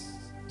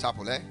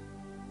Chapel, eh?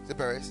 Is it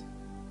Perez?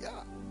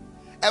 Yeah.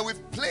 And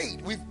we've played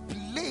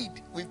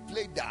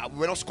that. We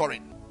were not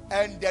scoring.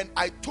 And then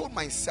I told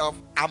myself,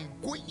 I'm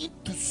going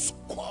to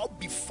score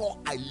before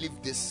I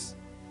leave this.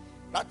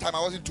 That time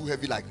I wasn't too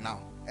heavy like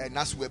now. And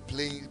as we're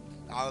playing,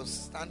 I was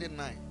standing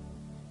 9.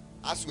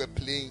 As we're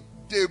playing,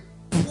 they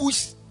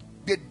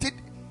did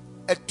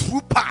a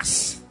true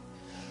pass.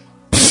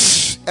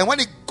 And when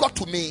it got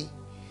to me,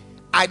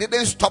 I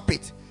didn't stop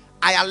it.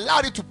 I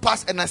allowed it to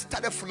pass and I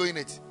started following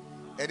it.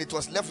 And it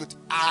was left with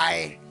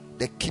I,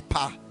 the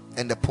keeper,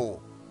 and the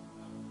pole.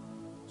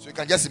 So you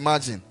can just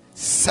imagine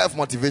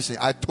self-motivation.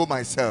 I told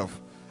myself,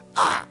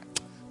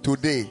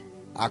 today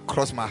I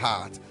cross my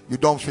heart. You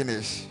don't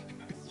finish.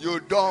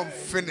 You don't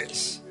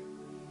finish.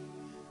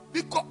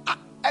 Because,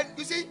 and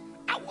you see,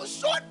 I was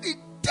so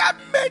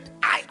determined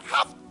I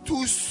have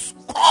to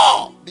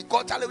score.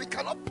 Because, Charlie, we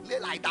cannot play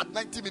like that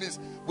 90 minutes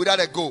without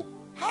a goal.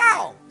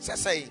 How?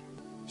 Say,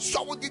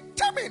 so I was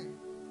determined.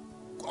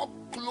 Got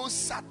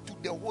closer to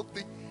the whole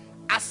thing.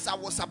 As I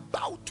was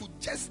about to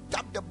just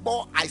tap the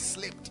ball, I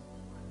slipped.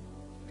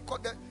 Because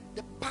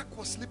the back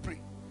was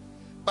slippery.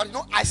 But you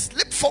know, I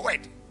slipped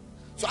forward.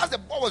 So as the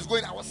ball was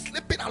going, I was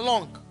slipping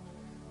along.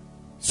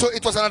 So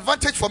it was an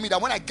advantage for me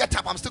that when I get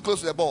up, I'm still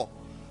close to the ball.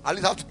 At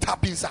least I have to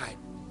tap inside.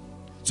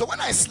 So when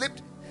I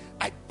slipped,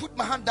 I put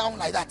my hand down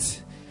like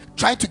that,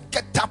 trying to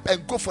get up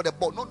and go for the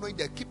ball, not knowing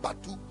the keeper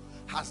too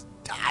has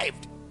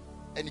dived.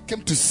 And he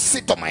came to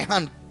sit on my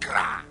hand.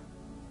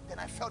 Then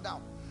I fell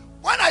down.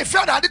 When I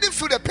fell down, I didn't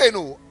feel the pain.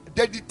 Oh,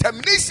 the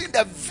determination,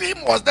 the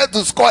vim was there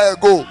to score a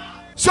goal.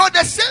 So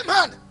the same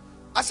hand,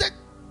 I said,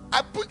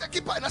 I put the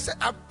keeper and I said,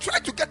 I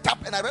tried to get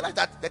up and I realized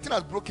that the thing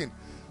was broken.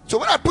 So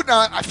when I put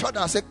down, I fell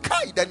down. I said,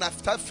 Kai. Then I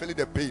started feeling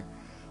the pain.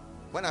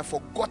 When I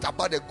forgot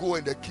about the goal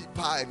and the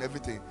keeper and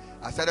everything,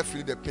 I started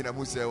feeling the pain. I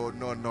would say, oh,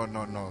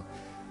 no.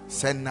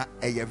 Send a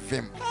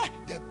vim.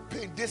 The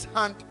pain, this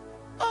hand.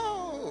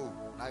 Oh,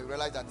 I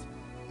realized that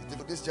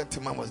this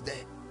gentleman was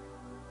there.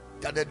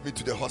 Gathered me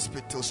to the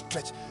hospital,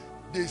 stretch.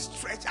 They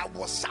stretch. I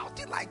was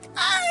shouting like,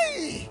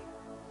 "Aye!"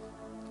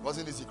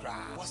 Wasn't easy,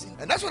 cry.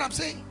 And that's what I'm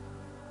saying.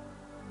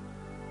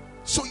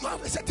 So you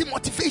have a certain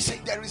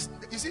motivation. There is,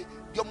 you see,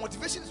 your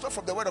motivation is not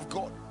from the word of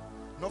God,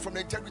 not from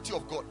the integrity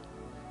of God.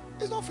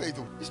 It's not faith.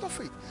 It's not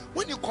faith.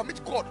 When you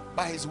commit God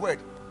by His word,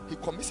 He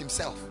commits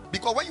Himself.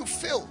 Because when you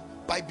fail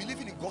by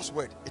believing in God's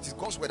word, it is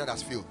God's word that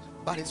has failed.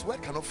 But His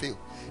word cannot fail.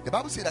 The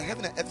Bible says that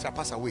heaven and earth shall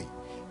pass away,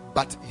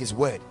 but His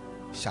word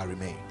shall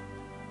remain.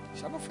 It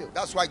shall not fail.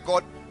 That's why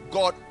God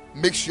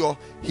makes sure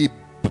He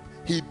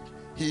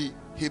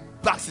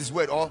backs His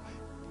word, or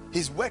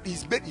His word.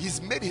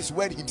 He's made His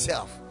word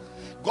Himself.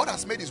 God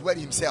has made His word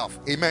Himself.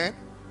 Amen.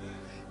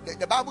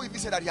 The Bible even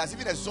said that He has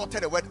even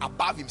exalted the word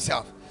above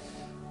Himself.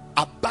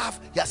 Above,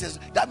 He says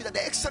that means that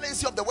the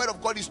excellency of the word of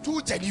God is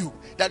too genuine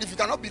that if you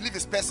cannot believe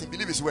His person,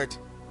 believe His word.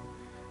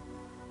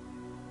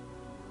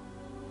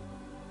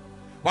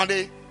 One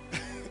day,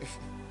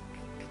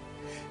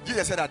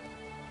 Jesus said that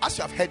as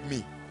you have heard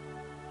me,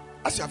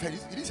 as you have heard, He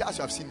didn't say as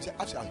you have seen, He said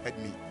as you have heard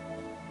me.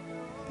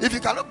 If you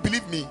cannot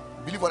believe me,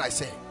 believe what I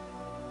say.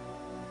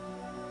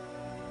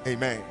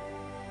 Amen.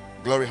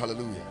 Glory,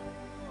 hallelujah.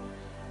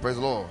 Praise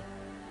the Lord.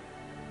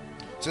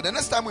 So the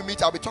next time we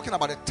meet, I'll be talking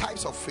about the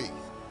types of faith.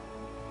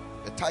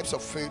 The types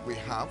of faith we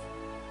have.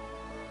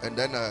 And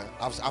then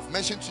I've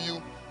mentioned to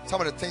you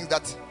some of the things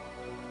that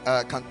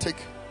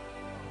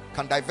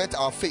can divert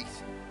our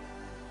faith.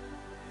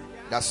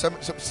 There are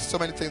so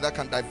many things that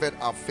can divert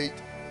our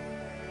faith.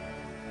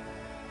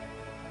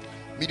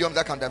 Mediums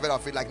that can divert our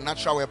faith, like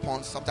natural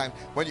weapons. Sometimes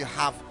when you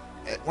have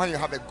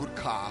a good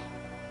car,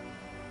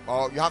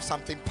 or you have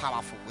something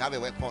powerful, you have a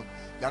weapon,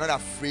 you are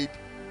not afraid.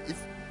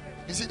 If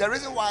you see the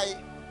reason why,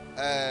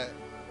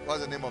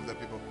 what's the name of the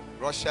people?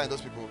 Russia and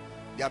those people,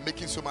 they are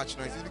making so much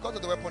noise. It's because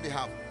of the weapon they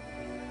have.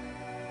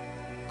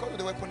 Because of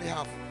the weapon they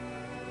have.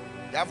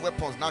 They have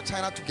weapons. Now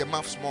China took a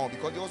mouth small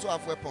because they also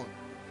have weapons.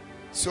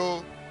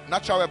 So,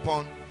 natural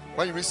weapon,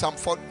 when you read Psalm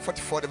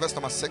 44, the verse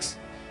number 6,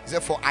 it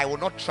says, "For I will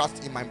not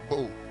trust in my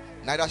bow,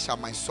 neither shall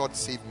my sword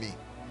save me."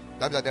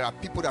 That means that there are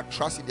people that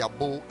trust in their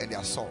bow and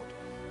their sword.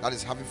 That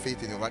is having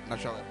faith in the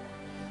natural weapon.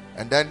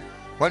 And then,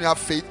 when you have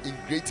faith in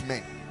great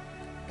men,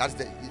 that's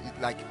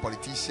like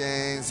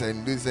politicians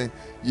and this, and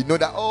you know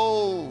that,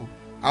 oh,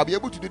 I'll be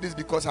able to do this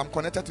because I'm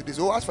connected to this.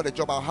 Oh, as for the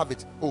job, I'll have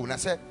it. Oh, and I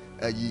said,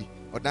 or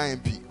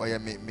MP, or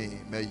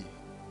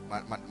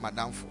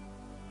madam for.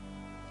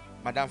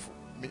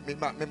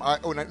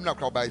 Oh, not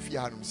crowd by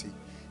fear.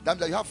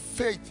 That you have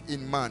faith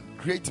in man,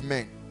 great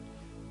men.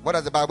 What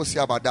does the Bible say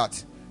about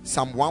that?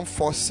 Psalm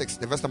 146,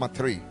 the verse number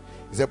 3.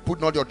 It says, "Put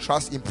not your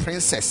trust in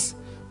princes,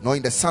 nor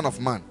in the Son of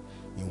Man,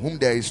 in whom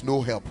there is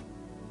no help."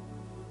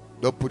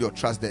 Don't put your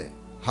trust there.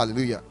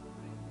 Hallelujah.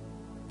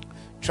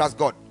 Trust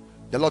God.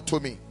 The Lord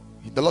taught me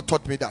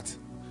that.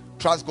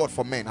 Trust God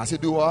for men. I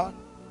said, do what?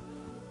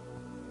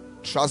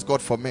 Trust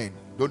God for men.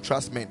 Don't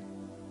trust men.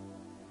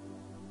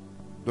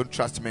 Don't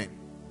trust men.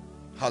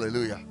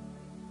 Hallelujah.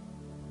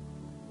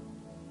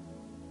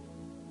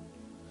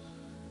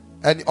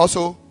 And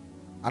also,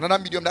 another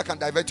medium that can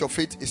divert your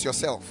faith is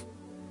yourself.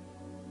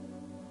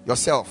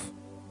 Yourself.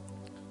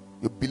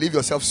 You believe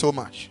yourself so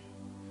much.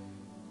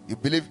 You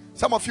believe.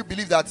 Some of you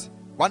believe that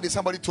one day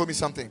somebody told me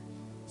something.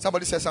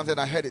 Somebody said something,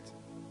 I heard it.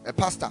 A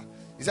pastor.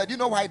 He said, "Do you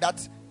know why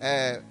that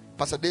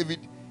Pastor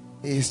David,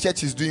 his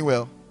church is doing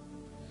well?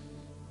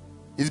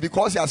 It's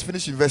because he has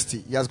finished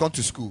university. He has gone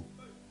to school."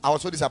 I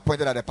was so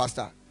disappointed at the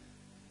pastor.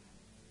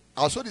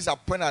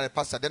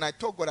 Then I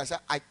told God, I said,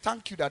 "I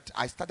thank you that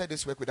I started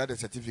this work without a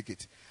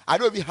certificate. I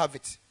don't even have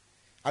it.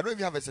 I don't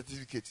even have a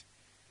certificate.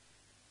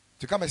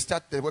 To come and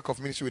start the work of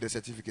ministry with a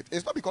certificate.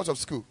 It's not because of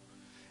school.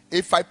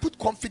 If I put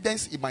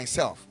confidence in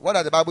myself," what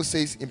does the Bible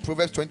says in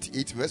Proverbs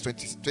 28, verse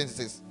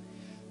 26?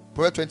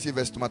 Proverbs 20,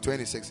 verse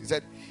 26. He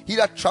said, "He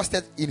that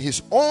trusted in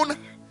his own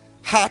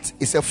heart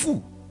is a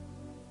fool,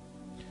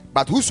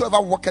 But whosoever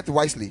walketh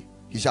wisely,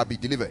 he shall be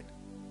delivered.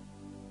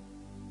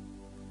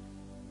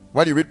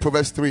 When you read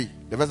Proverbs 3,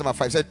 the verse number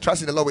 5 said,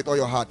 trust in the Lord with all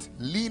your heart.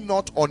 Lean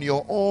not on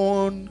your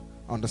own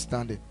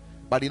understanding,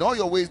 but in all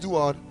your ways do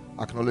what?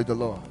 Acknowledge the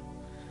Lord.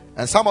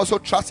 And some also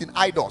trust in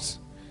idols.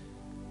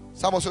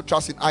 Some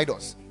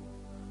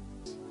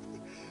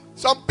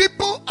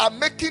people are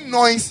making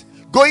noise,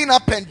 going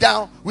up and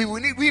down. We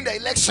will win the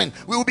election.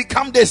 We will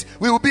become this.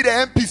 We will be the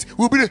MPs.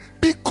 We will be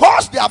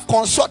because they have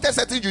consulted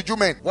certain juju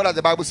men. What does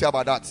the Bible say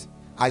about that?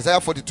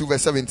 Isaiah 42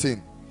 verse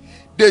 17.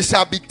 They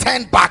shall be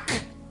turned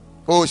back.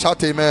 Oh,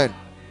 shout amen.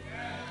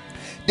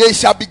 They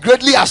shall be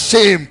greatly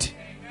ashamed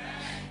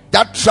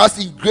that trust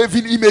in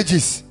graven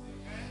images,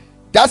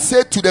 that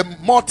say to the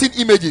molten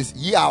images,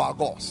 ye are our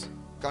gods.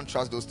 Can't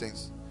trust those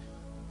things.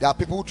 There are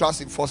people who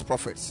trust in false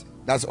prophets.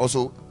 That's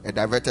also a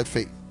diverted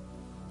faith.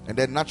 And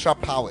then natural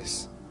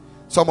powers.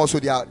 Some also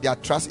their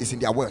trust is in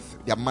their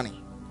worth, their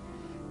money.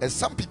 And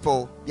some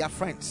people, their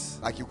friends.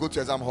 Like you go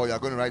to exam hall, you are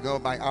going to write,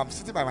 I'm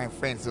sitting by my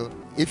friends. So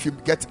if you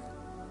get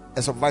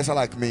a supervisor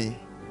like me,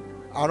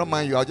 I don't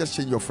mind you. I'll just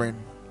change your friend.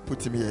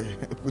 Put him here.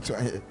 Put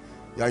him here.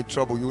 You're in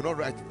trouble. You will not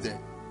write it there.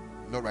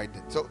 Not right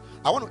there. So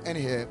I want to end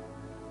here.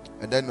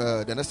 And then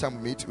the next time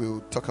we meet,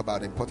 we'll talk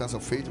about the importance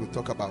of faith. We'll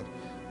talk about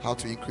how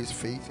to increase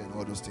faith and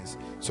all those things.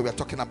 So we are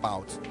talking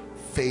about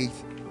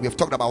faith. We have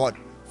talked about what?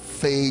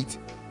 Faith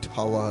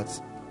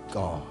towards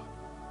God.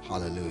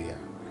 Hallelujah.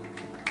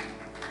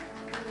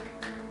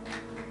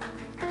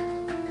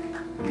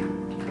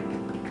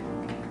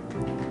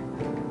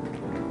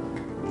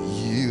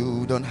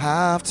 You don't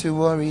have to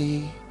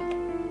worry,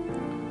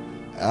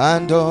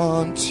 and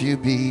don't you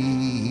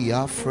be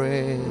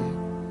afraid.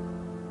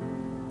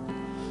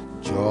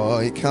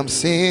 Joy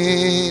comes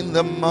in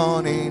the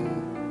morning.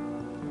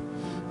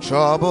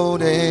 Trouble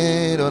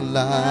they don't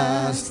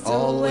last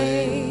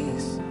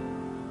always.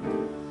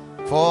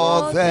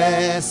 For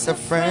there's a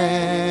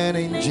friend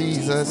in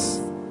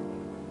Jesus.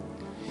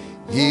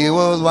 He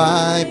will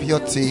wipe your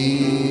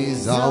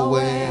tears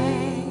away.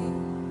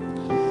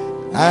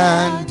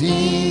 And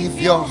if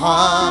your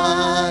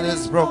heart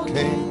is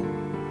broken,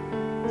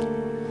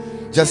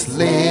 just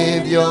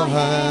lift your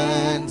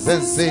hands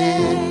and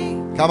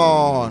sing. Come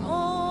on.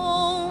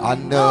 I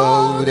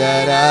know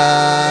that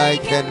I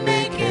can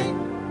make it.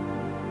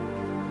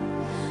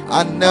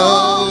 I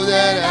know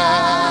that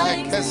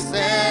I can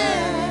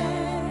stand.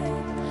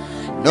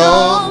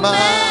 No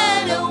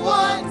matter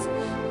what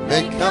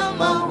may come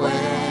my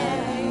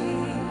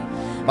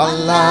way, my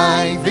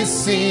life is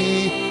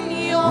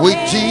seen with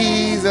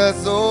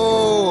Jesus.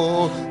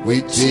 Oh,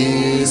 with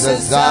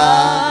Jesus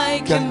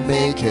I can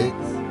make it.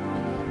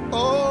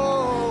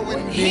 Oh,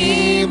 with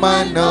Him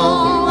I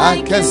know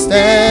I can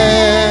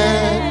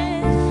stand.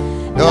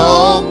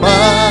 No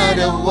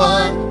matter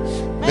what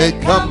may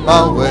come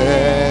my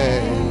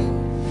way,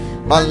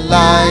 my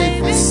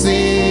life is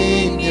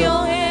in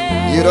your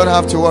hands. You don't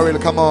have to worry.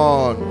 Come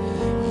on.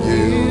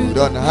 You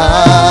don't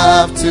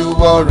have to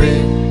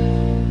worry.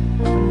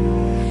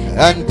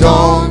 And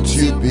don't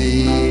you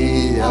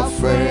be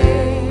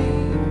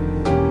afraid.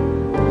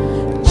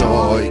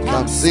 Joy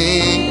comes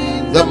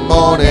in the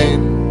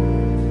morning.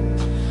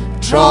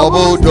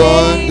 Trouble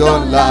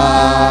don't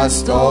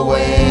last always.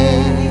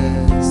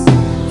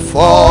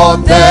 For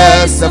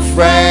there's a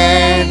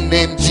friend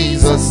in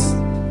Jesus.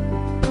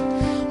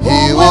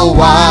 He will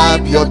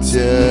wipe your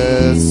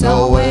tears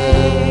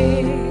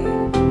away.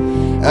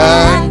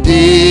 And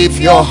if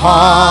your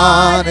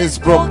heart is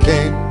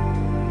broken,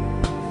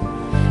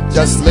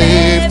 just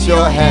lift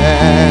your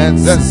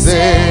hands and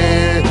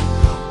say,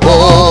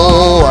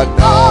 oh, I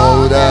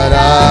know that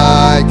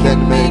I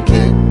can make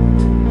it.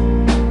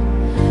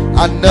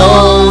 I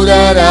know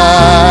that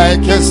I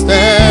can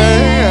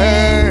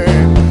stand.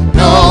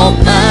 No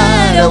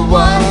matter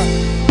what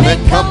may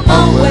come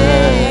my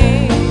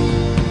way,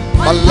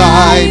 my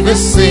life is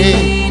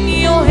seen.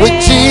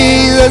 With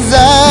Jesus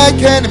I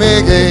can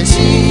make it.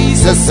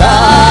 Jesus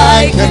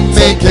I can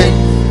make it.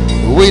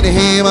 With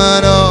Him I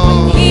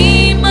know.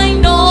 Him I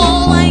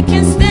know I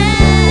can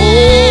stand.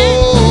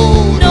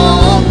 Oh,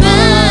 no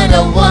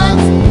matter what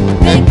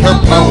may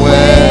come my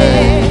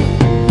way,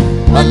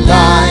 my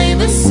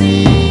life is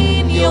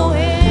in your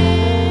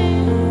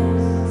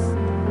hands.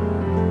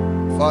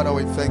 Father,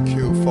 we thank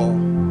you for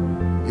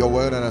your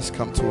word that has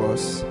come to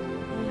us.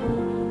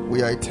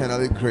 We are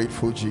eternally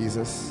grateful,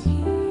 Jesus,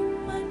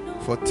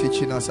 for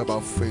teaching us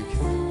about faith.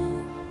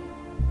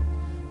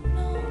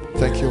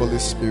 Thank you, Holy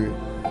Spirit.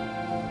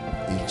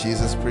 In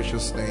Jesus'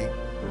 precious name.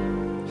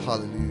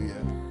 Hallelujah.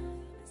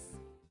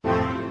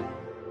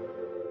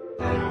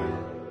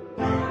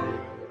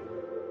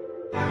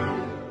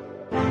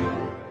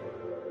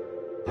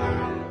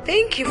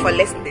 Thank you for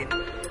listening.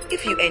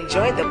 If you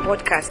enjoyed the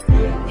podcast,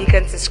 you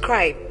can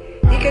subscribe.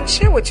 You can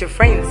share with your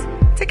friends.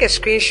 Take a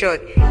screenshot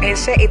and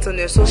share it on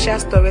your social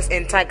stories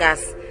and tag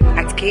us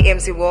at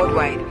KMC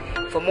Worldwide.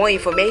 For more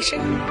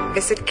information,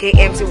 visit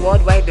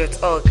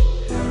kmcworldwide.org.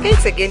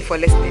 Thanks again for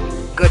listening.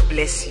 God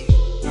bless you.